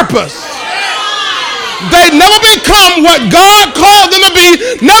their purpose. They never become what God called them to be,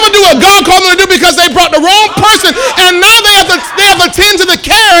 never do what God called them to do because they brought the wrong person, and now they have to tend to the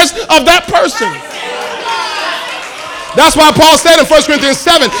cares of that person. That's why Paul said in 1 Corinthians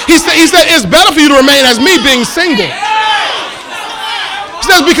 7, he said it's better for you to remain as me being single. He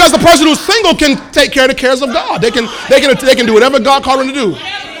says because the person who's single can take care of the cares of God. They can do whatever God called them to do.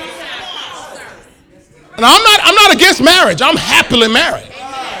 And I'm not against marriage. I'm happily married.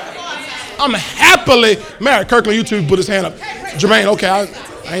 I'm happily married. Kirkland, you two put his hand up. Jermaine, okay, I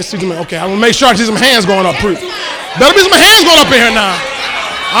ain't see Jermaine. Okay, I'm gonna make sure I see some hands going up. Better be some hands going up in here now.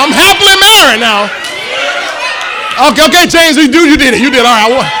 I'm happily married now. Okay, James, you did it. You did.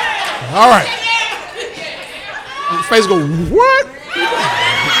 All right. Your face go, what?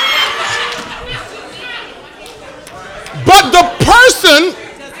 But the person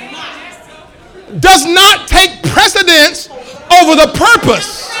does not take precedence over the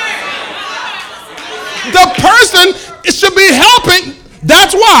purpose. The person should be helping.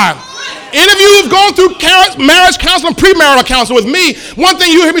 That's why. Any of you who've gone through marriage counseling, premarital counseling with me, one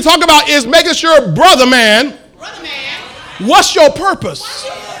thing you hear me talk about is making sure, brother man, what's your purpose?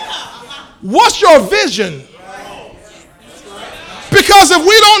 What's your vision? Because if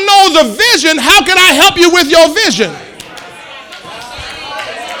we don't know the vision, how can I help you with your vision?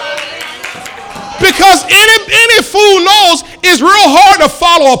 Because any fool knows it's real hard to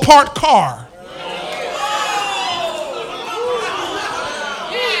follow a parked car.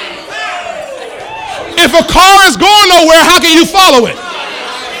 If a car is going nowhere, how can you follow it?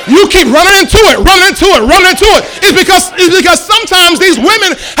 You keep running into it. It's because sometimes these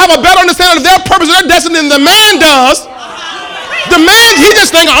women have a better understanding of their purpose and their destiny than the man does. The man, he just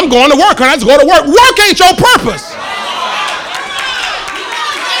thinks, I'm going to work. I have to go to work. Work ain't your purpose.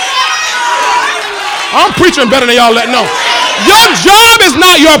 I'm preaching better than y'all let know. Your job is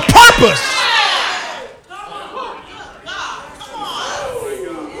not your purpose.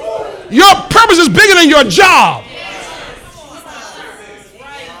 Your purpose is bigger than your job.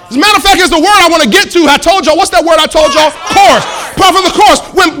 As a matter of fact, it's the word I want to get to. I told y'all, what's that word I told y'all? Course. Part of the course.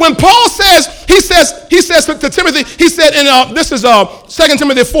 When Paul says, he says to Timothy, he said this is 2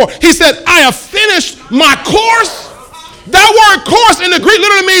 Timothy 4, he said, I have finished my course. That word course in the Greek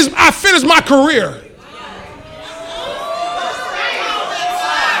literally means I finished my career.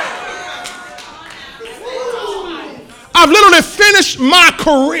 I've literally finished my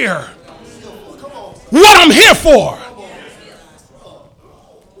career. What I'm here for.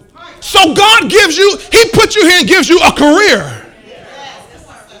 So God gives you, he puts you here and gives you a career.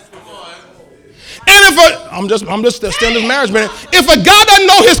 And I'm just still in this marriage minute. If a guy doesn't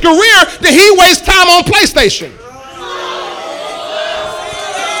know his career, then he wastes time on PlayStation.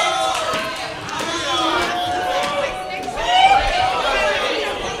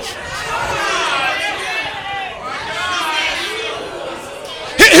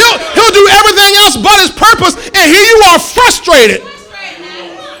 He'll do everything else but his purpose, and here you are frustrated.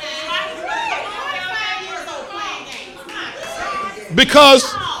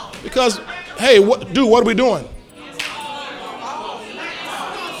 Because, hey, what are we doing?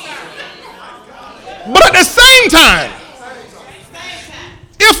 But at the same time,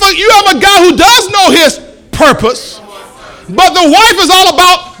 if you have a guy who does know his purpose, but the wife is all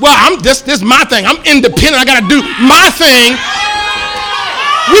about, well, this is my thing. I'm independent. I got to do my thing.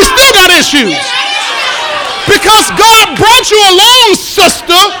 We still got issues. Because God brought you along,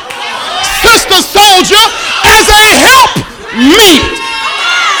 sister soldier, as a help meet.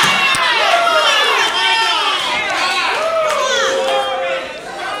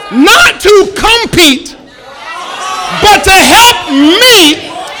 Not to compete, but to help meet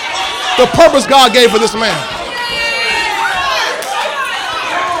the purpose God gave for this man.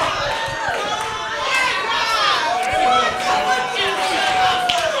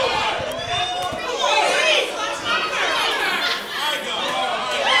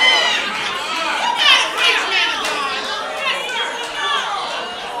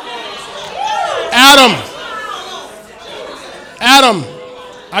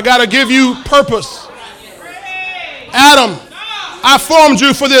 I got to give you purpose. Adam, I formed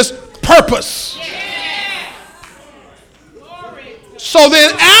you for this purpose. So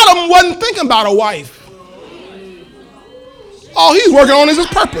then Adam wasn't thinking about a wife. All he's working on is his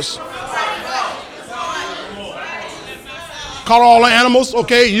purpose. Call all the animals.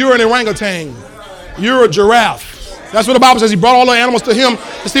 Okay, you're an orangutan. You're a giraffe. That's what the Bible says. He brought all the animals to him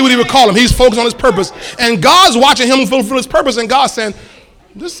to see what he would call them. He's focused on his purpose. And God's watching him fulfill his purpose. And God's saying,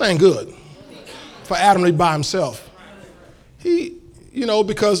 this ain't good for Adam to be by himself.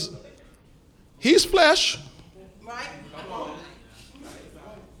 Because he's flesh.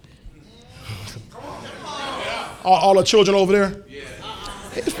 All the children over there.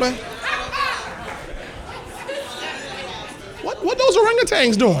 He's flesh. What those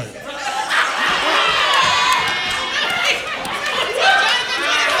orangutans doing?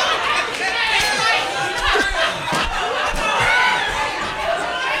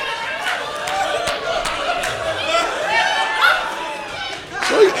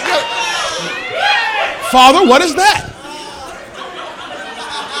 Father, what is that?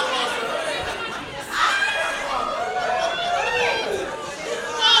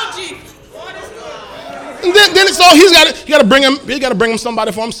 And then it's all he's got to bring him. He got to bring him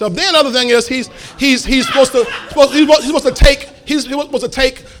somebody for himself. Then another thing is he's supposed to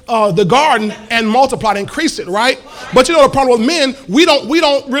take the garden and multiply it, increase it, right? But the problem with men, we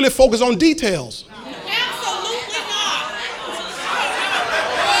don't really focus on details.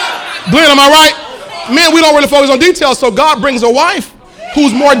 Glenn, am I right? Men, we don't really focus on details, so God brings a wife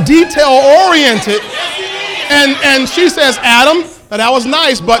who's more detail-oriented, and she says, Adam, that was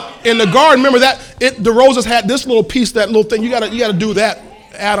nice, but in the garden, remember that the roses had this little piece, that little thing. You gotta do that,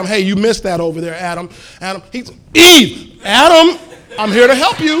 Adam. Hey, you missed that over there, Adam. Eve, Adam, I'm here to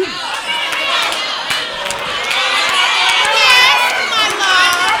help you.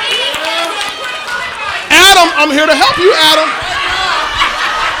 Adam, I'm here to help you, Adam.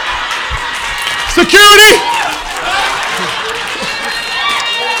 Security.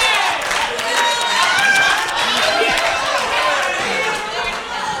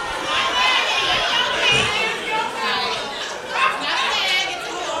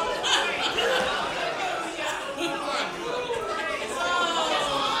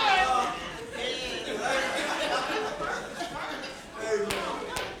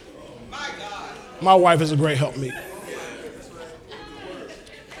 My wife is a great helpmeet.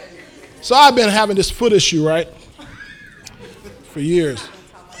 So I've been having this foot issue, right, for years.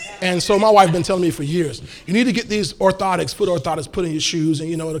 And so my wife's been telling me for years, you need to get these orthotics, foot orthotics, put in your shoes,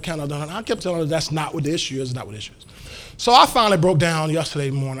 and it'll kind of, I kept telling her that's not what the issue is, it's not what the issue is. So I finally broke down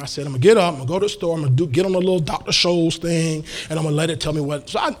yesterday morning. I said, I'm gonna get up, I'm gonna go to the store, I'm gonna get on the little Dr. Scholl's thing, and I'm gonna let it tell me what.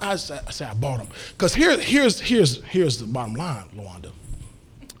 So I said I bought them. Because here's the bottom line, LaWanda.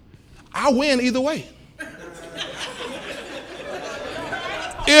 I win either way.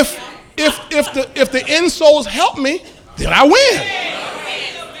 If the insoles help me, then I win.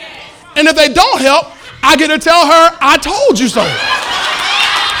 And if they don't help, I get to tell her, I told you so.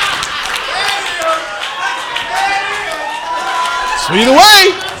 So either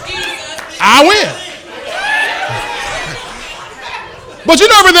way, I win. But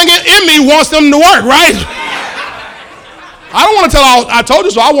everything in me wants them to work, right? I don't want to tell her I told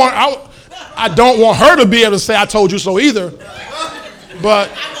you so. I don't want her to be able to say I told you so either. But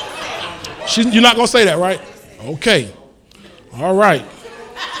you're not going to say that, right? Okay. All right.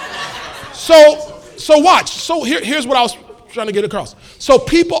 So watch. So here's what I was trying to get across. So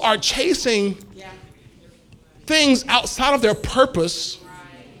people are chasing things outside of their purpose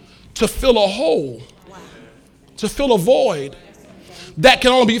to fill a hole, to fill a void that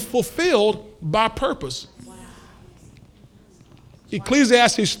can only be fulfilled by purpose.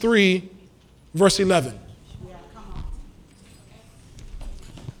 Ecclesiastes 3, verse 11.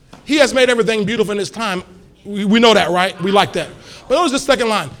 He has made everything beautiful in his time. We know that, right? We like that. But notice the second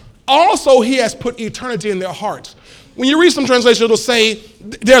line. Also, he has put eternity in their hearts. When you read some translations, it'll say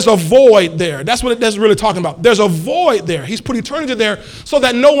there's a void there. That's what that's really talking about. There's a void there. He's put eternity there so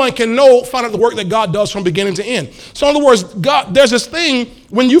that no one can find out the work that God does from beginning to end. So in other words, God, there's this thing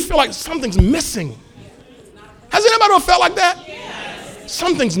when you feel like something's missing. Has anybody ever felt like that? Yes.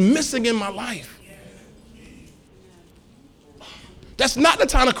 Something's missing in my life. That's not the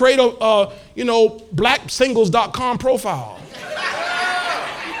time to create a blacksingles.com profile.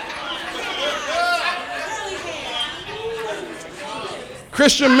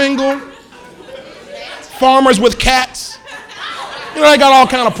 Christian mingle, farmers with cats. They got all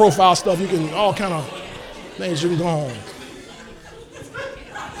kind of profile stuff. All kind of things you can go on.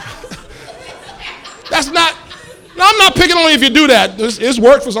 That's not Now, I'm not picking on you if you do that. It's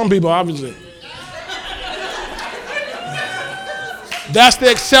worked for some people, obviously. That's the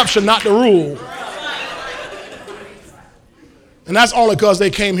exception, not the rule. And that's only because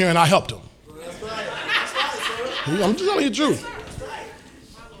they came here and I helped them. I'm just telling you the truth.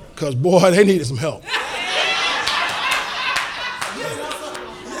 Because, boy, they needed some help.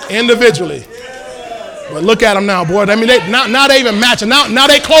 Individually. But look at them now, boy. I mean, now they even matching. Now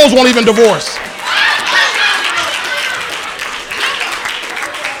their clothes won't even divorce.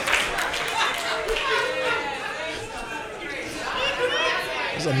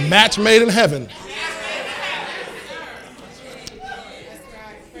 It's a match made in heaven.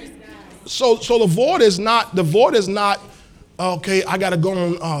 So the void is not, okay, I got to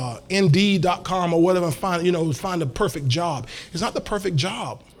go on Indeed.com or whatever and find the perfect job. It's not the perfect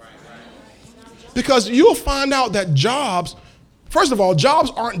job. Because you'll find out that jobs, first of all,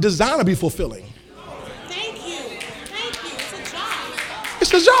 jobs aren't designed to be fulfilling. Thank you. It's a job.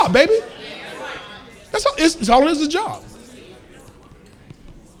 It's a job, baby. That's all, it's all it is, a job.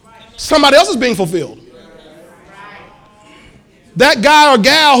 Somebody else is being fulfilled. That guy or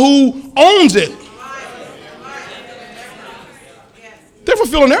gal who owns it, they're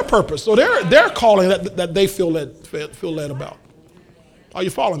fulfilling their purpose. So they're calling that they feel led about. Are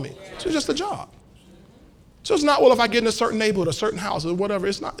you following me? So it's just a job. So it's not, well, if I get in a certain neighborhood, a certain house, or whatever.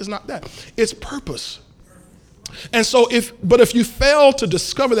 It's not that. It's purpose. And so if you fail to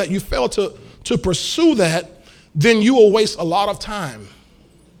discover that, you fail to pursue that, then you will waste a lot of time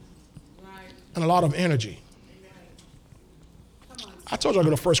and a lot of energy. I told you I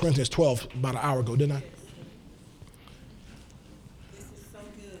go to 1 Corinthians 12 about an hour ago, didn't I?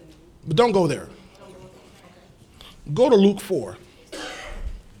 But don't go there. Go to Luke 4.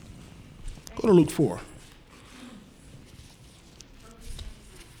 Go to Luke 4.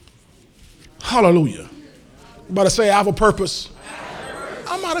 Hallelujah. You better say, I have a purpose.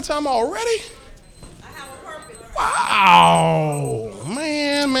 I'm out of time already. I have a purpose. Wow.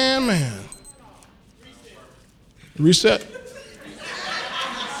 Man. Reset.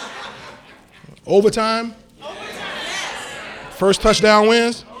 Overtime. First touchdown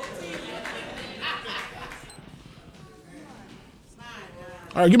wins.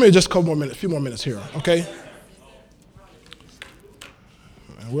 All right, give me just a couple more minutes, a few more minutes here, okay?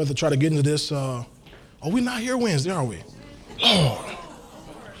 We'll have to try to get into this. We're not here Wednesday, are we? Oh.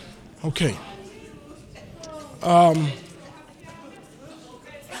 Okay.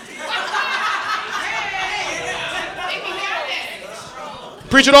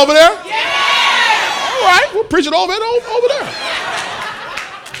 Preach it over there? Yeah. All right, we'll preach it over there.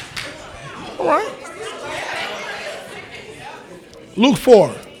 All right. Luke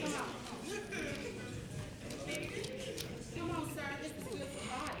 4.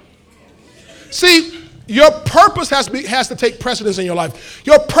 See, your purpose has to take precedence in your life.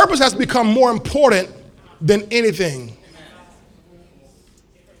 Your purpose has to become more important than anything.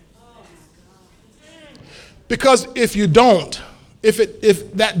 Because if you don't,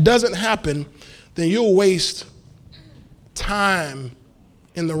 if that doesn't happen, then you'll waste time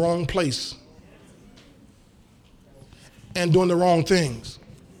in the wrong place and doing the wrong things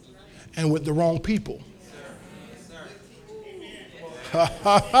and with the wrong people. Ha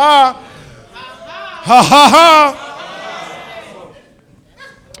ha ha. Ha ha ha.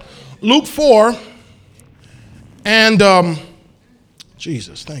 Luke 4 and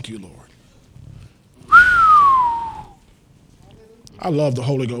Jesus, thank you, Lord. I love the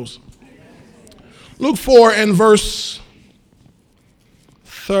Holy Ghost. Luke 4 and verse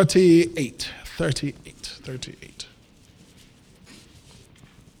 38.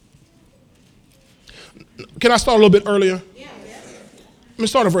 Can I start a little bit earlier? Let me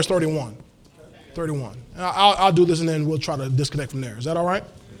start at verse 31. 31. I'll do this and then we'll try to disconnect from there. Is that all right?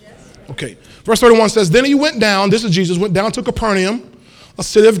 Okay. Verse 31 says, Then he went down, this is Jesus, went down to Capernaum, a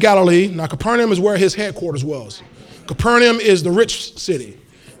city of Galilee. Now Capernaum is where his headquarters was. Capernaum is the rich city.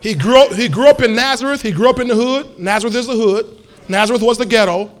 He grew up in Nazareth. He grew up in the hood. Nazareth is the hood. Nazareth was the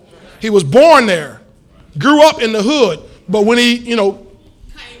ghetto. He was born there, grew up in the hood, but when he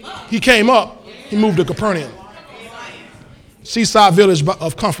came up, he moved to Capernaum. Seaside village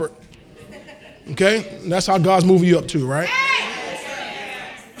of comfort. Okay? And that's how God's moving you up to, right?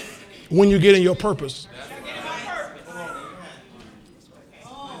 When you get in your purpose.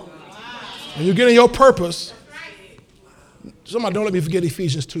 When you get in your purpose, somebody don't let me forget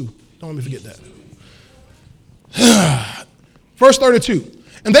Ephesians 2. Don't let me forget that. Verse 32.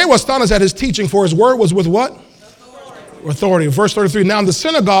 And they were astonished at his teaching, for his word was with what? Authority. Verse 33. Now in the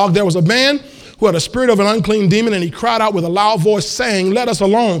synagogue there was a man who had a spirit of an unclean demon, and he cried out with a loud voice, saying, Let us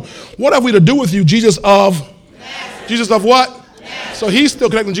alone. What have we to do with you, Jesus of Nazareth? Jesus of what? So he's still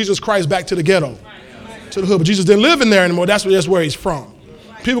connecting Jesus Christ back to the ghetto, to the hood. But Jesus didn't live in there anymore. That's where he's from.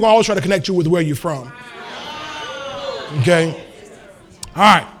 People always try to connect you with where you're from. Okay? All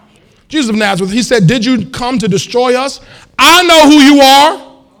right. Jesus of Nazareth, he said, did you come to destroy us? I know who you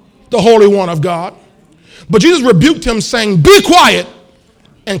are, the Holy One of God. But Jesus rebuked him, saying, be quiet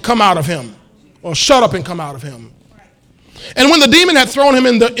and come out of him. Or shut up and come out of him. And when the demon had thrown him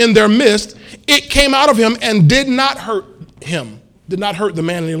in their midst, it came out of him and did not hurt him. Did not hurt the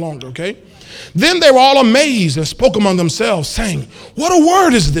man any longer, okay? Then they were all amazed and spoke among themselves, saying, what a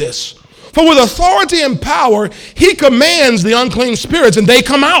word is this? For with authority and power, he commands the unclean spirits, and they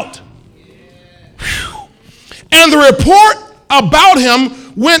come out. Whew. And the report about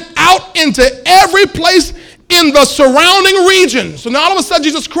him went out into every place in the surrounding region. So now all of a sudden,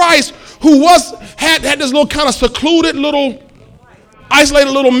 Jesus Christ, who had this little kind of secluded little, isolated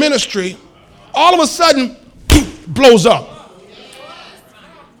little ministry, all of a sudden, poof, blows up.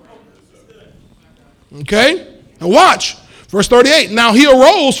 Okay? Now watch. Verse 38. Now he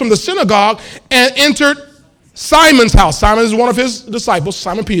arose from the synagogue and entered Simon's house. Simon is one of his disciples,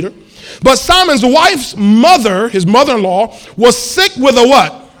 Simon Peter. But Simon's wife's mother, his mother-in-law, was sick with a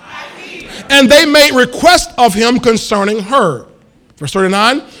what? And they made request of him concerning her. Verse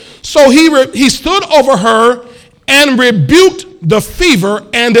 39. So he stood over her and rebuked the fever,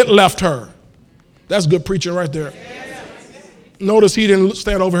 and it left her. That's good preaching right there. Notice he didn't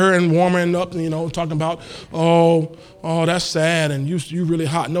stand over her and warm her up, talking about, oh, that's sad, and you really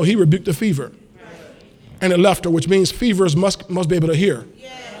hot. No, he rebuked the fever, and it left her, which means fevers must be able to hear.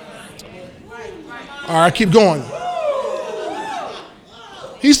 All right, keep going.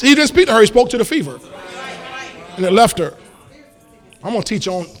 He didn't speak to her, he spoke to the fever, and it left her. I'm going to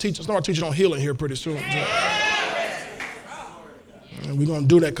start teaching on healing here pretty soon. And we're going to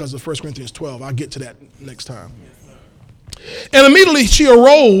do that because of 1 Corinthians 12. I'll get to that next time. And immediately she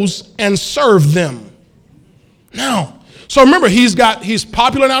arose and served them. Now, so remember, he's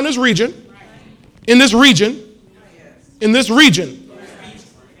popular now in this region.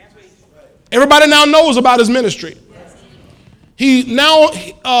 Everybody now knows about his ministry. He now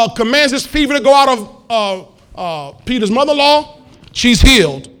commands his fever to go out of Peter's mother-in-law. She's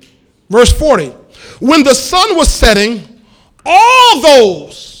healed. Verse 40. When the sun was setting, all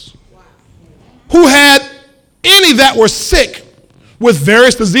those who had any that were sick with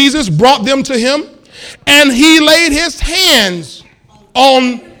various diseases brought them to him, and he laid his hands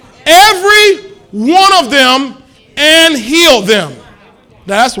on every one of them and healed them.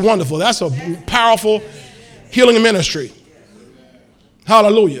 Now, that's wonderful. That's a powerful healing ministry.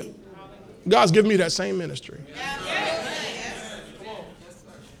 Hallelujah. God's given me that same ministry.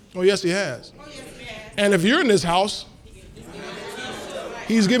 Oh, yes, he has. And if you're in this house,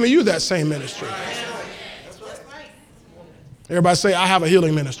 he's giving you that same ministry. Everybody say, I have a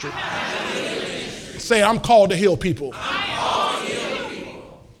healing ministry. Say, I'm called to heal people.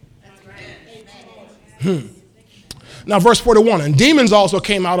 Now, verse 41, and demons also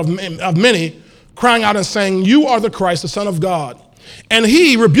came out of many, crying out and saying, you are the Christ, the Son of God. And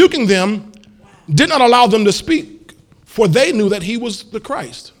he, rebuking them, did not allow them to speak, for they knew that he was the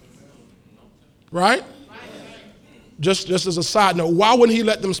Christ. Right? Just as a side note, why wouldn't he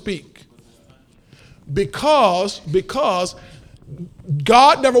let them speak? Because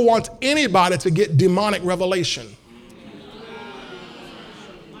God never wants anybody to get demonic revelation.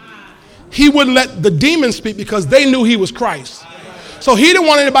 He wouldn't let the demons speak because they knew he was Christ. So he didn't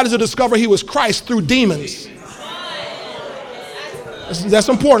want anybody to discover he was Christ through demons. That's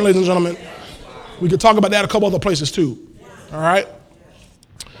important, ladies and gentlemen. We could talk about that a couple other places too. All right?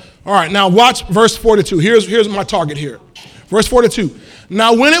 All right, now watch verse 42. Here's my target here. Verse 42.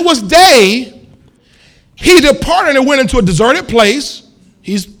 Now when it was day, he departed and went into a deserted place.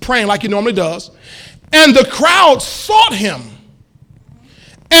 He's praying like he normally does. And the crowd sought him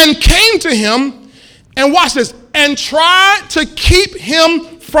and came to him, and watch this, and tried to keep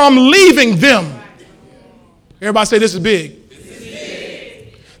him from leaving them. Everybody say this is big. This is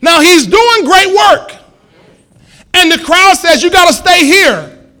big. Now he's doing great work. And the crowd says, you got to stay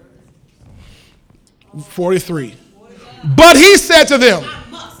here. 43. But he said to them,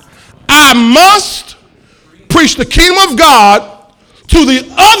 I must preach the kingdom of God to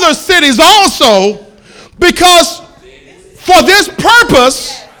the other cities also, because for this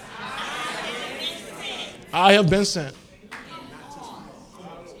purpose I have been sent.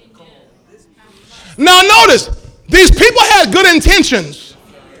 Now notice, these people had good intentions.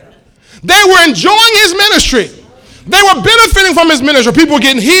 They were enjoying his ministry. They were benefiting from his ministry. People were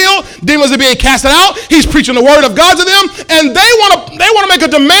getting healed. Demons are being casted out. He's preaching the word of God to them. And they want to make a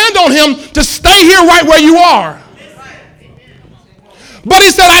demand on him to stay here right where you are. But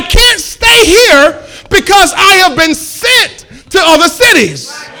he said, I can't stay here because I have been sent to other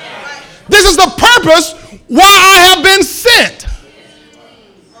cities. This is the purpose why I have been sent.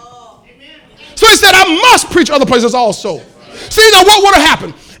 So he said, I must preach other places also. See, now what would have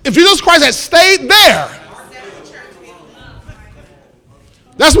happened if Jesus Christ had stayed there?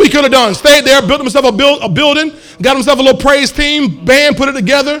 That's what he could have done. Stayed there, built himself a building, got himself a little praise team, band, put it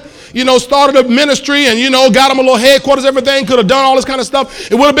together, started a ministry and, got him a little headquarters, everything, could have done all this kind of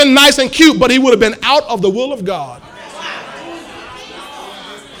stuff. It would have been nice and cute, but he would have been out of the will of God.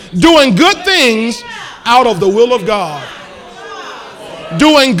 Doing good things out of the will of God.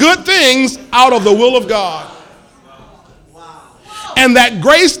 Doing good things out of the will of God. And that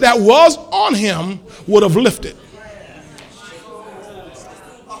grace that was on him would have lifted.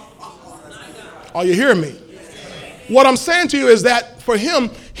 Are you hearing me? What I'm saying to you is that for him,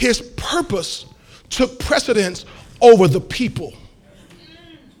 his purpose took precedence over the people.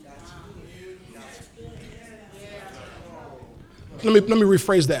 Let me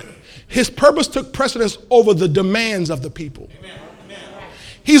rephrase that. His purpose took precedence over the demands of the people.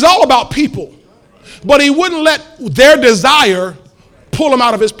 He's all about people, but he wouldn't let their desire pull him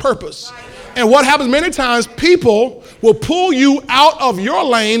out of his purpose. And what happens many times, people will pull you out of your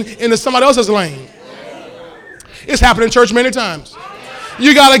lane into somebody else's lane. It's happened in church many times.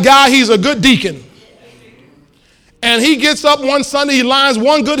 You got a guy, he's a good deacon. And he gets up one Sunday, he lines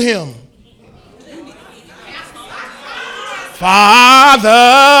one good hymn. Father,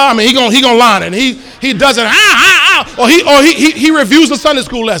 I mean, he gonna line it. He does it, or he reviews the Sunday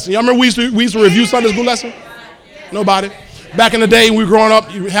school lesson. Y'all remember we used to review Sunday school lesson? Nobody. Back in the day when we were growing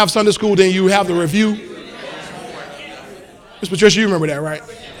up, you have Sunday school, then you have the review. Miss Patricia, you remember that, right?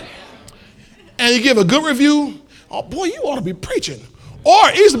 And you give a good review. Oh boy, you ought to be preaching. Or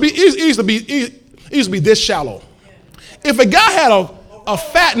it used to be this shallow. If a guy had a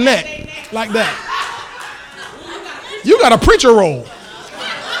fat neck like that, you got a preacher role.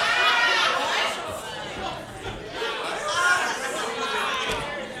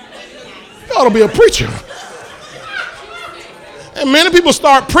 You ought to be a preacher. And many people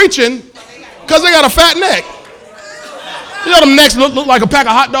start preaching because they got a fat neck. You know them necks look like a pack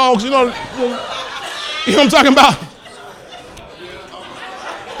of hot dogs. You know what I'm talking about?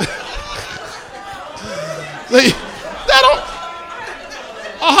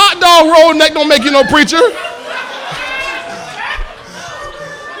 A hot dog roll neck don't make you no preacher.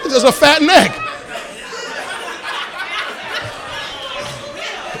 It's just a fat neck.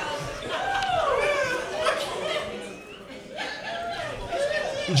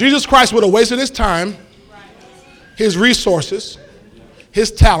 Jesus Christ would have wasted his time, his resources,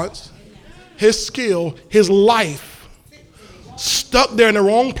 his talents, his skill, his life, stuck there in the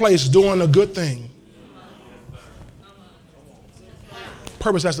wrong place doing a good thing.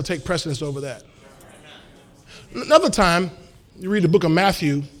 Purpose has to take precedence over that. Another time, you read the book of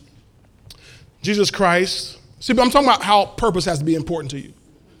Matthew, Jesus Christ, see, but I'm talking about how purpose has to be important to you.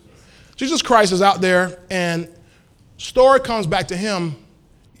 Jesus Christ is out there and story comes back to him.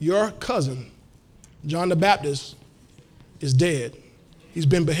 Your cousin, John the Baptist, is dead. He's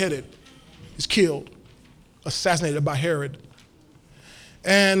been beheaded. He's killed, assassinated by Herod.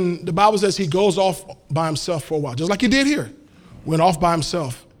 And the Bible says he goes off by himself for a while, just like he did here. Went off by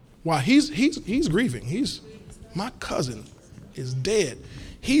himself. Why? He's grieving. My cousin is dead.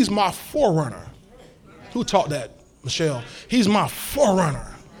 He's my forerunner. Who taught that? Michelle. He's my forerunner.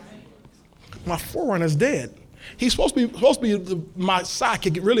 My forerunner is dead. He's supposed to be my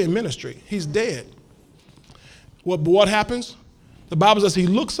sidekick really in ministry. He's dead. What happens? The Bible says he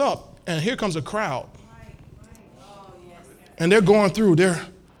looks up and here comes a crowd. And they're going through, they're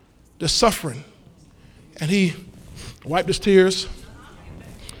suffering. And he wiped his tears,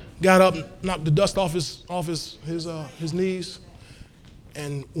 got up, knocked the dust off his knees,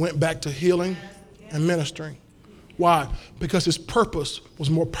 and went back to healing and ministering. Why? Because his purpose was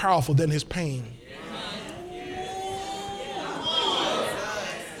more powerful than his pain.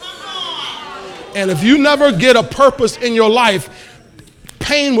 And if you never get a purpose in your life,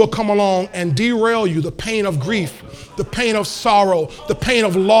 pain will come along and derail you. The pain of grief, the pain of sorrow, the pain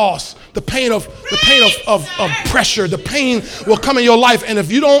of loss, the pain of pressure. The pain will come in your life. And if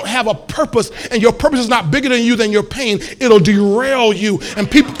you don't have a purpose and your purpose is not bigger than you than your pain, it'll derail you.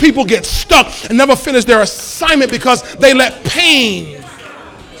 And people get stuck and never finish their assignment because they let pain,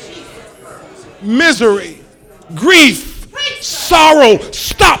 misery, grief, sorrow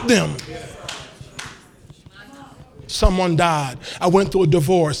stop them. Someone died. I went through a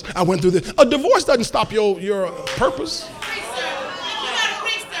divorce. I went through this. A divorce doesn't stop your purpose.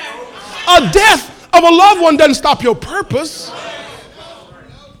 A death of a loved one doesn't stop your purpose.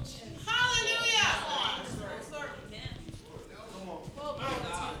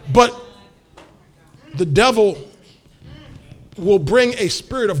 But the devil will bring a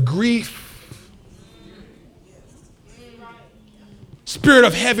spirit of grief, spirit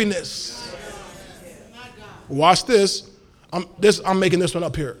of heaviness. Watch this. I'm making this one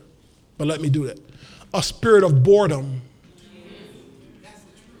up here, but let me do that. A spirit of boredom.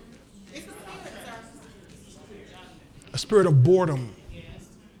 A spirit of boredom.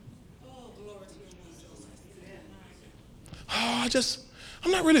 Oh,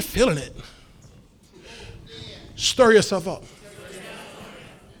 I'm not really feeling it. Stir yourself up.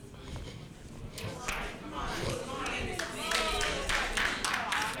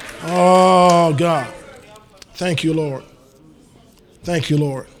 Oh, God. Thank you, Lord. Thank you,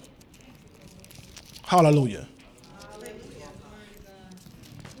 Lord. Hallelujah.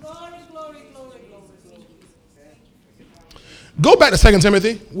 Go back to 2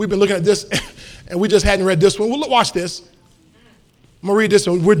 Timothy. We've been looking at this, and we just hadn't read this one. Well, watch this. I'm going to read this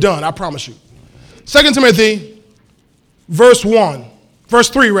one. We're done, I promise you. 2 Timothy, verse 3. Verse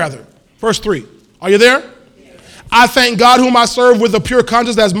 3. Are you there? I thank God whom I serve with a pure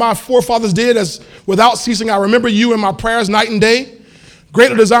conscience as my forefathers did, as without ceasing I remember you in my prayers night and day,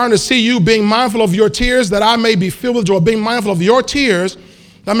 greatly desiring to see you, being mindful of your tears, that I may be filled with joy. Being mindful of your tears,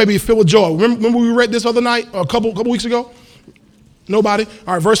 that I may be filled with joy. Remember we read this other night, a couple weeks ago? Nobody?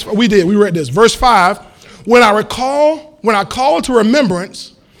 All right, we read this. Verse 5, when I call to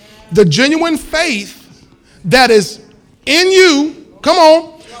remembrance the genuine faith that is in you, come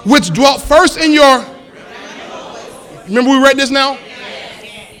on, which dwelt first in your, remember we read this now?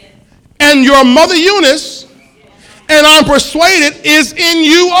 And your mother Eunice, and I'm persuaded is in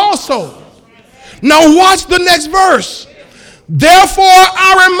you also. Now watch the next verse. Therefore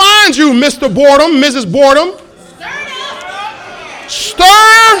I remind you, Mr. Boredom, Mrs. Boredom, stir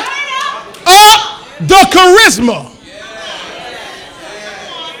up the charisma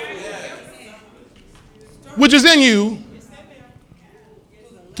which is in you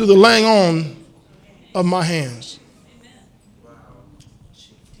through the laying on of my hands.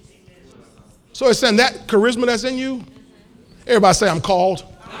 So it's saying that charisma that's in you, everybody say, I'm called,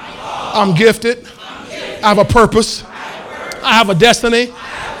 I'm gifted, I have a purpose, I have a destiny,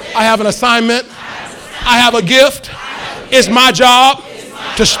 I have an assignment, I have a gift. It's my job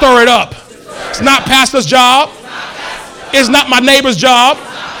to stir it up. It's not pastor's job. It's not my neighbor's job.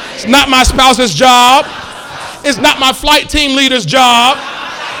 It's not my spouse's job. It's not my flight team leader's job.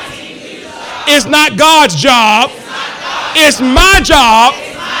 It's not God's job. It's my job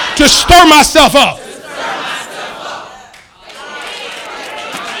to stir myself up.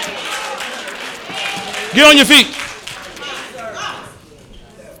 Get on your feet.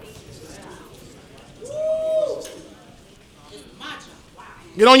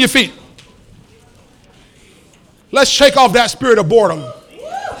 Get on your feet. Let's shake off that spirit of boredom.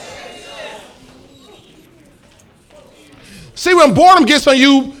 See, when boredom gets on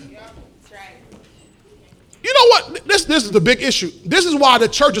you, you know what? This is the big issue. This is why the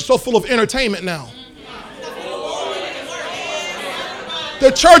church is so full of entertainment now.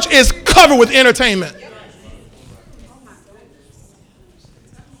 The church is covered with entertainment.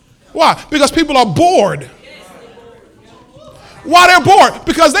 Why? Because people are bored. Why they're bored?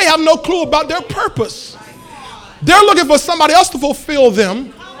 Because they have no clue about their purpose. They're looking for somebody else to fulfill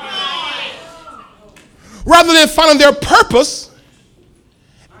them rather than finding their purpose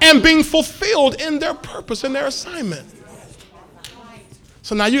and being fulfilled in their purpose and their assignment.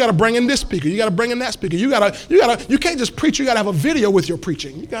 So now you got to bring in this speaker. You got to bring in that speaker. You can't just preach. You got to have a video with your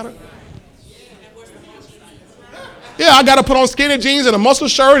preaching. You got to. Yeah, I got to put on skinny jeans and a muscle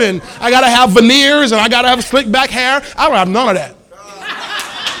shirt, and I got to have veneers, and I got to have slick back hair. I don't have none of that.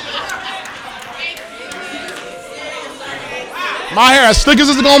 My hair as slick as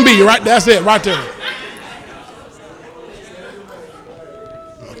it's going to be, right? That's it, right there.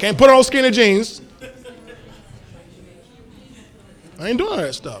 Can't put on skinny jeans. I ain't doing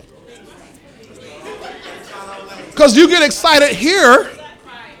that stuff. Because you get excited here,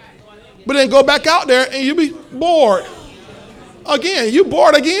 but then go back out there and you be bored. Again, you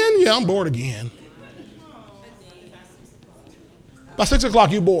bored again? Yeah, I'm bored again. By 6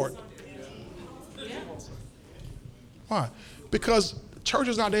 o'clock, you bored. Why? Because church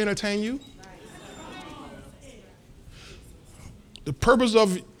is not to entertain you. The purpose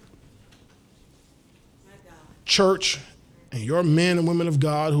of church and your men and women of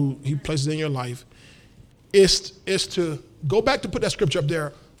God who he places in your life is to go back to put that scripture up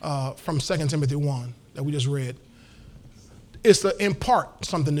there from 2 Timothy 1 that we just read. It's to impart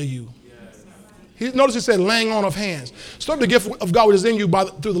something to you. Notice it said laying on of hands. Stir up the gift of God which is in you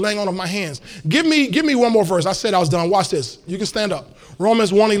through the laying on of my hands. Give me one more verse. I said I was done. Watch this. You can stand up.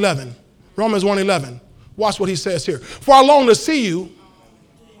 Romans 1:11. Romans 1:11. Watch what he says here. For I long to see you,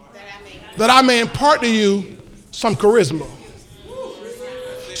 that I may impart to you some charisma,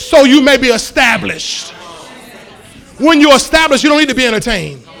 so you may be established. When you're established, you don't need to be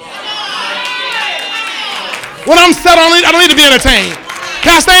entertained. When I'm set on it, I don't need to be entertained.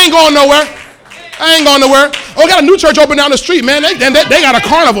 Pastor, I ain't going nowhere. I ain't going nowhere. Oh, we got a new church open down the street, man. They got a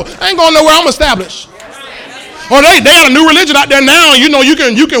carnival. I ain't going nowhere. I'm established. Or they got a new religion out there now. You know, you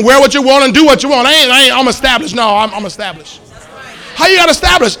can wear what you want and do what you want. I'm established. No, I'm established. How you got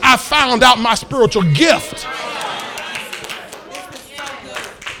established? I found out my spiritual gift.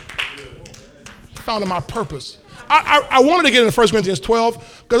 Found out my purpose. I wanted to get into 1 Corinthians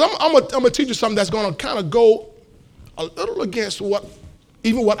 12 because I'm going to teach you something that's going to kind of go a little against what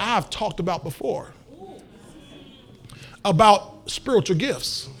I've talked about before about spiritual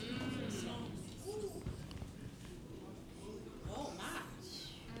gifts.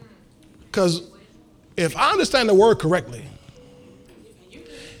 Because if I understand the word correctly,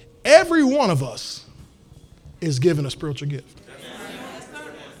 every one of us is given a spiritual gift.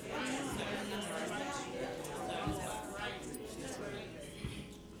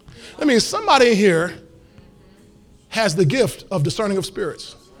 I mean, somebody here has the gift of discerning of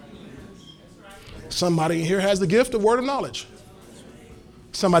spirits. Somebody here has the gift of word of knowledge.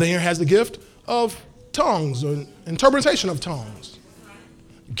 Somebody here has the gift of tongues or interpretation of tongues.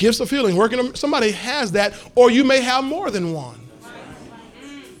 Gifts of healing, working. Somebody has that, or you may have more than one.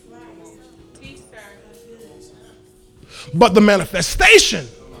 But the manifestation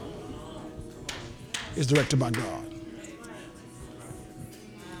is directed by God.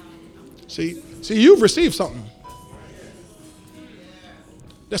 See, you've received something.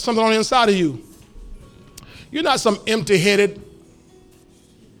 There's something on the inside of you. You're not some empty-headed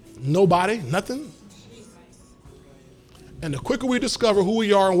nobody, nothing. And the quicker we discover who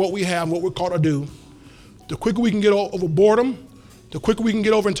we are and what we have and what we're called to do, the quicker we can get over boredom, the quicker we can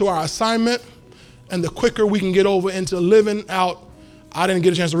get over into our assignment, and the quicker we can get over into living out. I didn't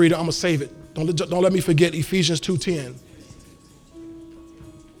get a chance to read it. I'm going to save it. Don't let me forget Ephesians 2:10.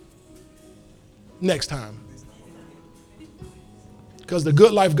 Next time. Because the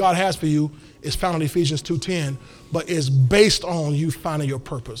good life God has for you is found in Ephesians 2:10, but is based on you finding your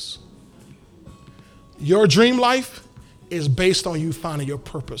purpose. Your dream life is based on you finding your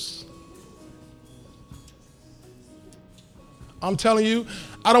purpose. I'm telling you,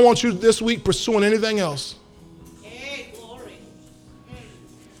 I don't want you this week pursuing anything else. Hey, glory.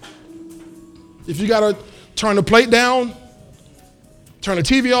 If you got to turn the plate down, turn the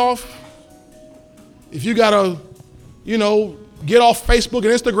TV off, if you got to, get off Facebook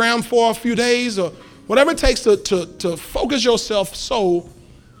and Instagram for a few days or whatever it takes to focus yourself so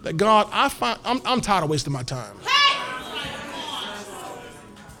that God, I'm tired of wasting my time.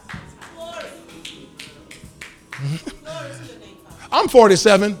 I'm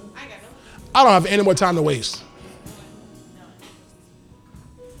 47. I don't have any more time to waste.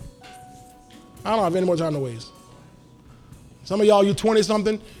 I don't have any more time to waste. Some of y'all, you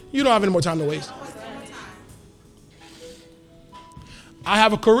 20-something, you don't have any more time to waste. I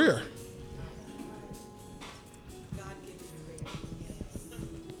have a career.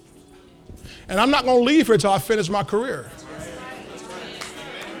 And I'm not going to leave here until I finish my career.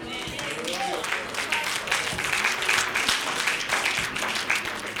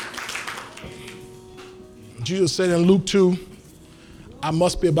 Jesus said in Luke 2, I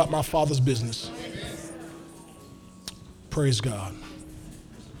must be about my Father's business. Praise God.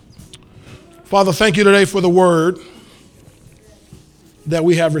 Father, thank you today for the word that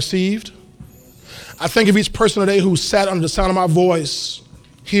we have received. I thank of each person today who sat under the sound of my voice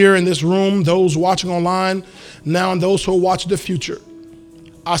here in this room, those watching online now, and those who will watch in the future.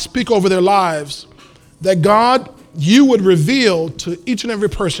 I speak over their lives that God, you would reveal to each and every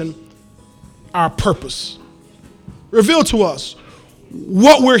person our purpose. Reveal to us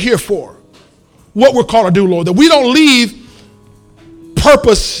what we're here for, what we're called to do, Lord, that we don't leave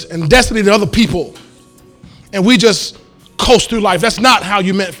purpose and destiny to other people and we just coast through life. That's not how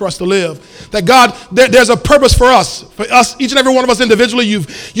you meant for us to live. That God, there's a purpose for us, each and every one of us individually.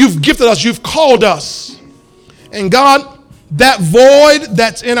 You've gifted us, you've called us. And God, that void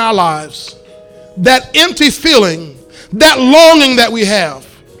that's in our lives, that empty feeling, that longing that we have,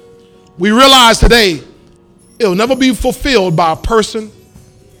 we realize today it'll never be fulfilled by a person,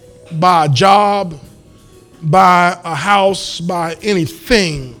 by a job, by a house, by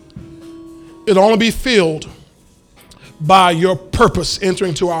anything. It'll only be filled by your purpose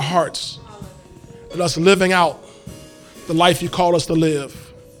entering to our hearts and us living out the life you called us to live.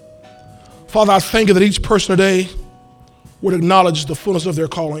 Father, I thank you that each person today would acknowledge the fullness of their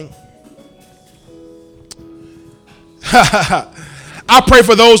calling. I pray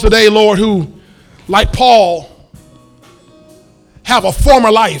for those today, Lord, who, like Paul, have a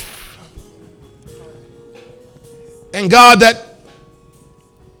former life. And God, that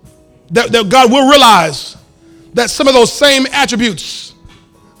God will realize that some of those same attributes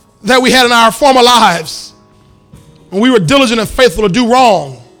that we had in our former lives, when we were diligent and faithful to do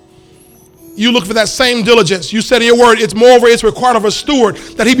wrong, you look for that same diligence. You said in your word, it's required of a steward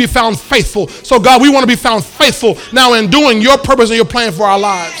that he be found faithful. So God, we want to be found faithful now in doing your purpose and your plan for our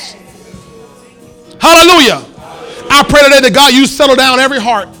lives. Hallelujah. I pray today that God, you settle down every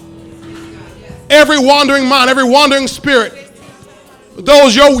heart, every wandering mind, every wandering spirit.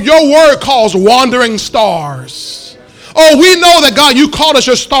 Those your word calls wandering stars. Oh, we know that God, you called us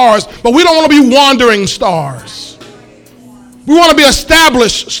your stars, but we don't want to be wandering stars. We want to be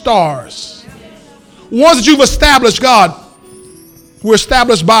established stars. Ones that you've established, God, we're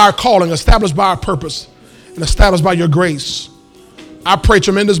established by our calling, established by our purpose, and established by your grace. I pray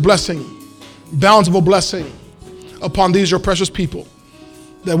tremendous blessing, bountiful blessing upon these your precious people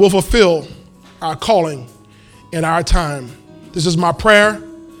that will fulfill our calling in our time. This is my prayer.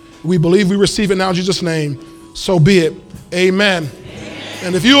 We believe we receive it now in Jesus' name. So be it. Amen.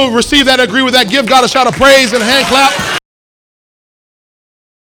 And if you will receive that, agree with that, give God a shout of praise and a hand clap.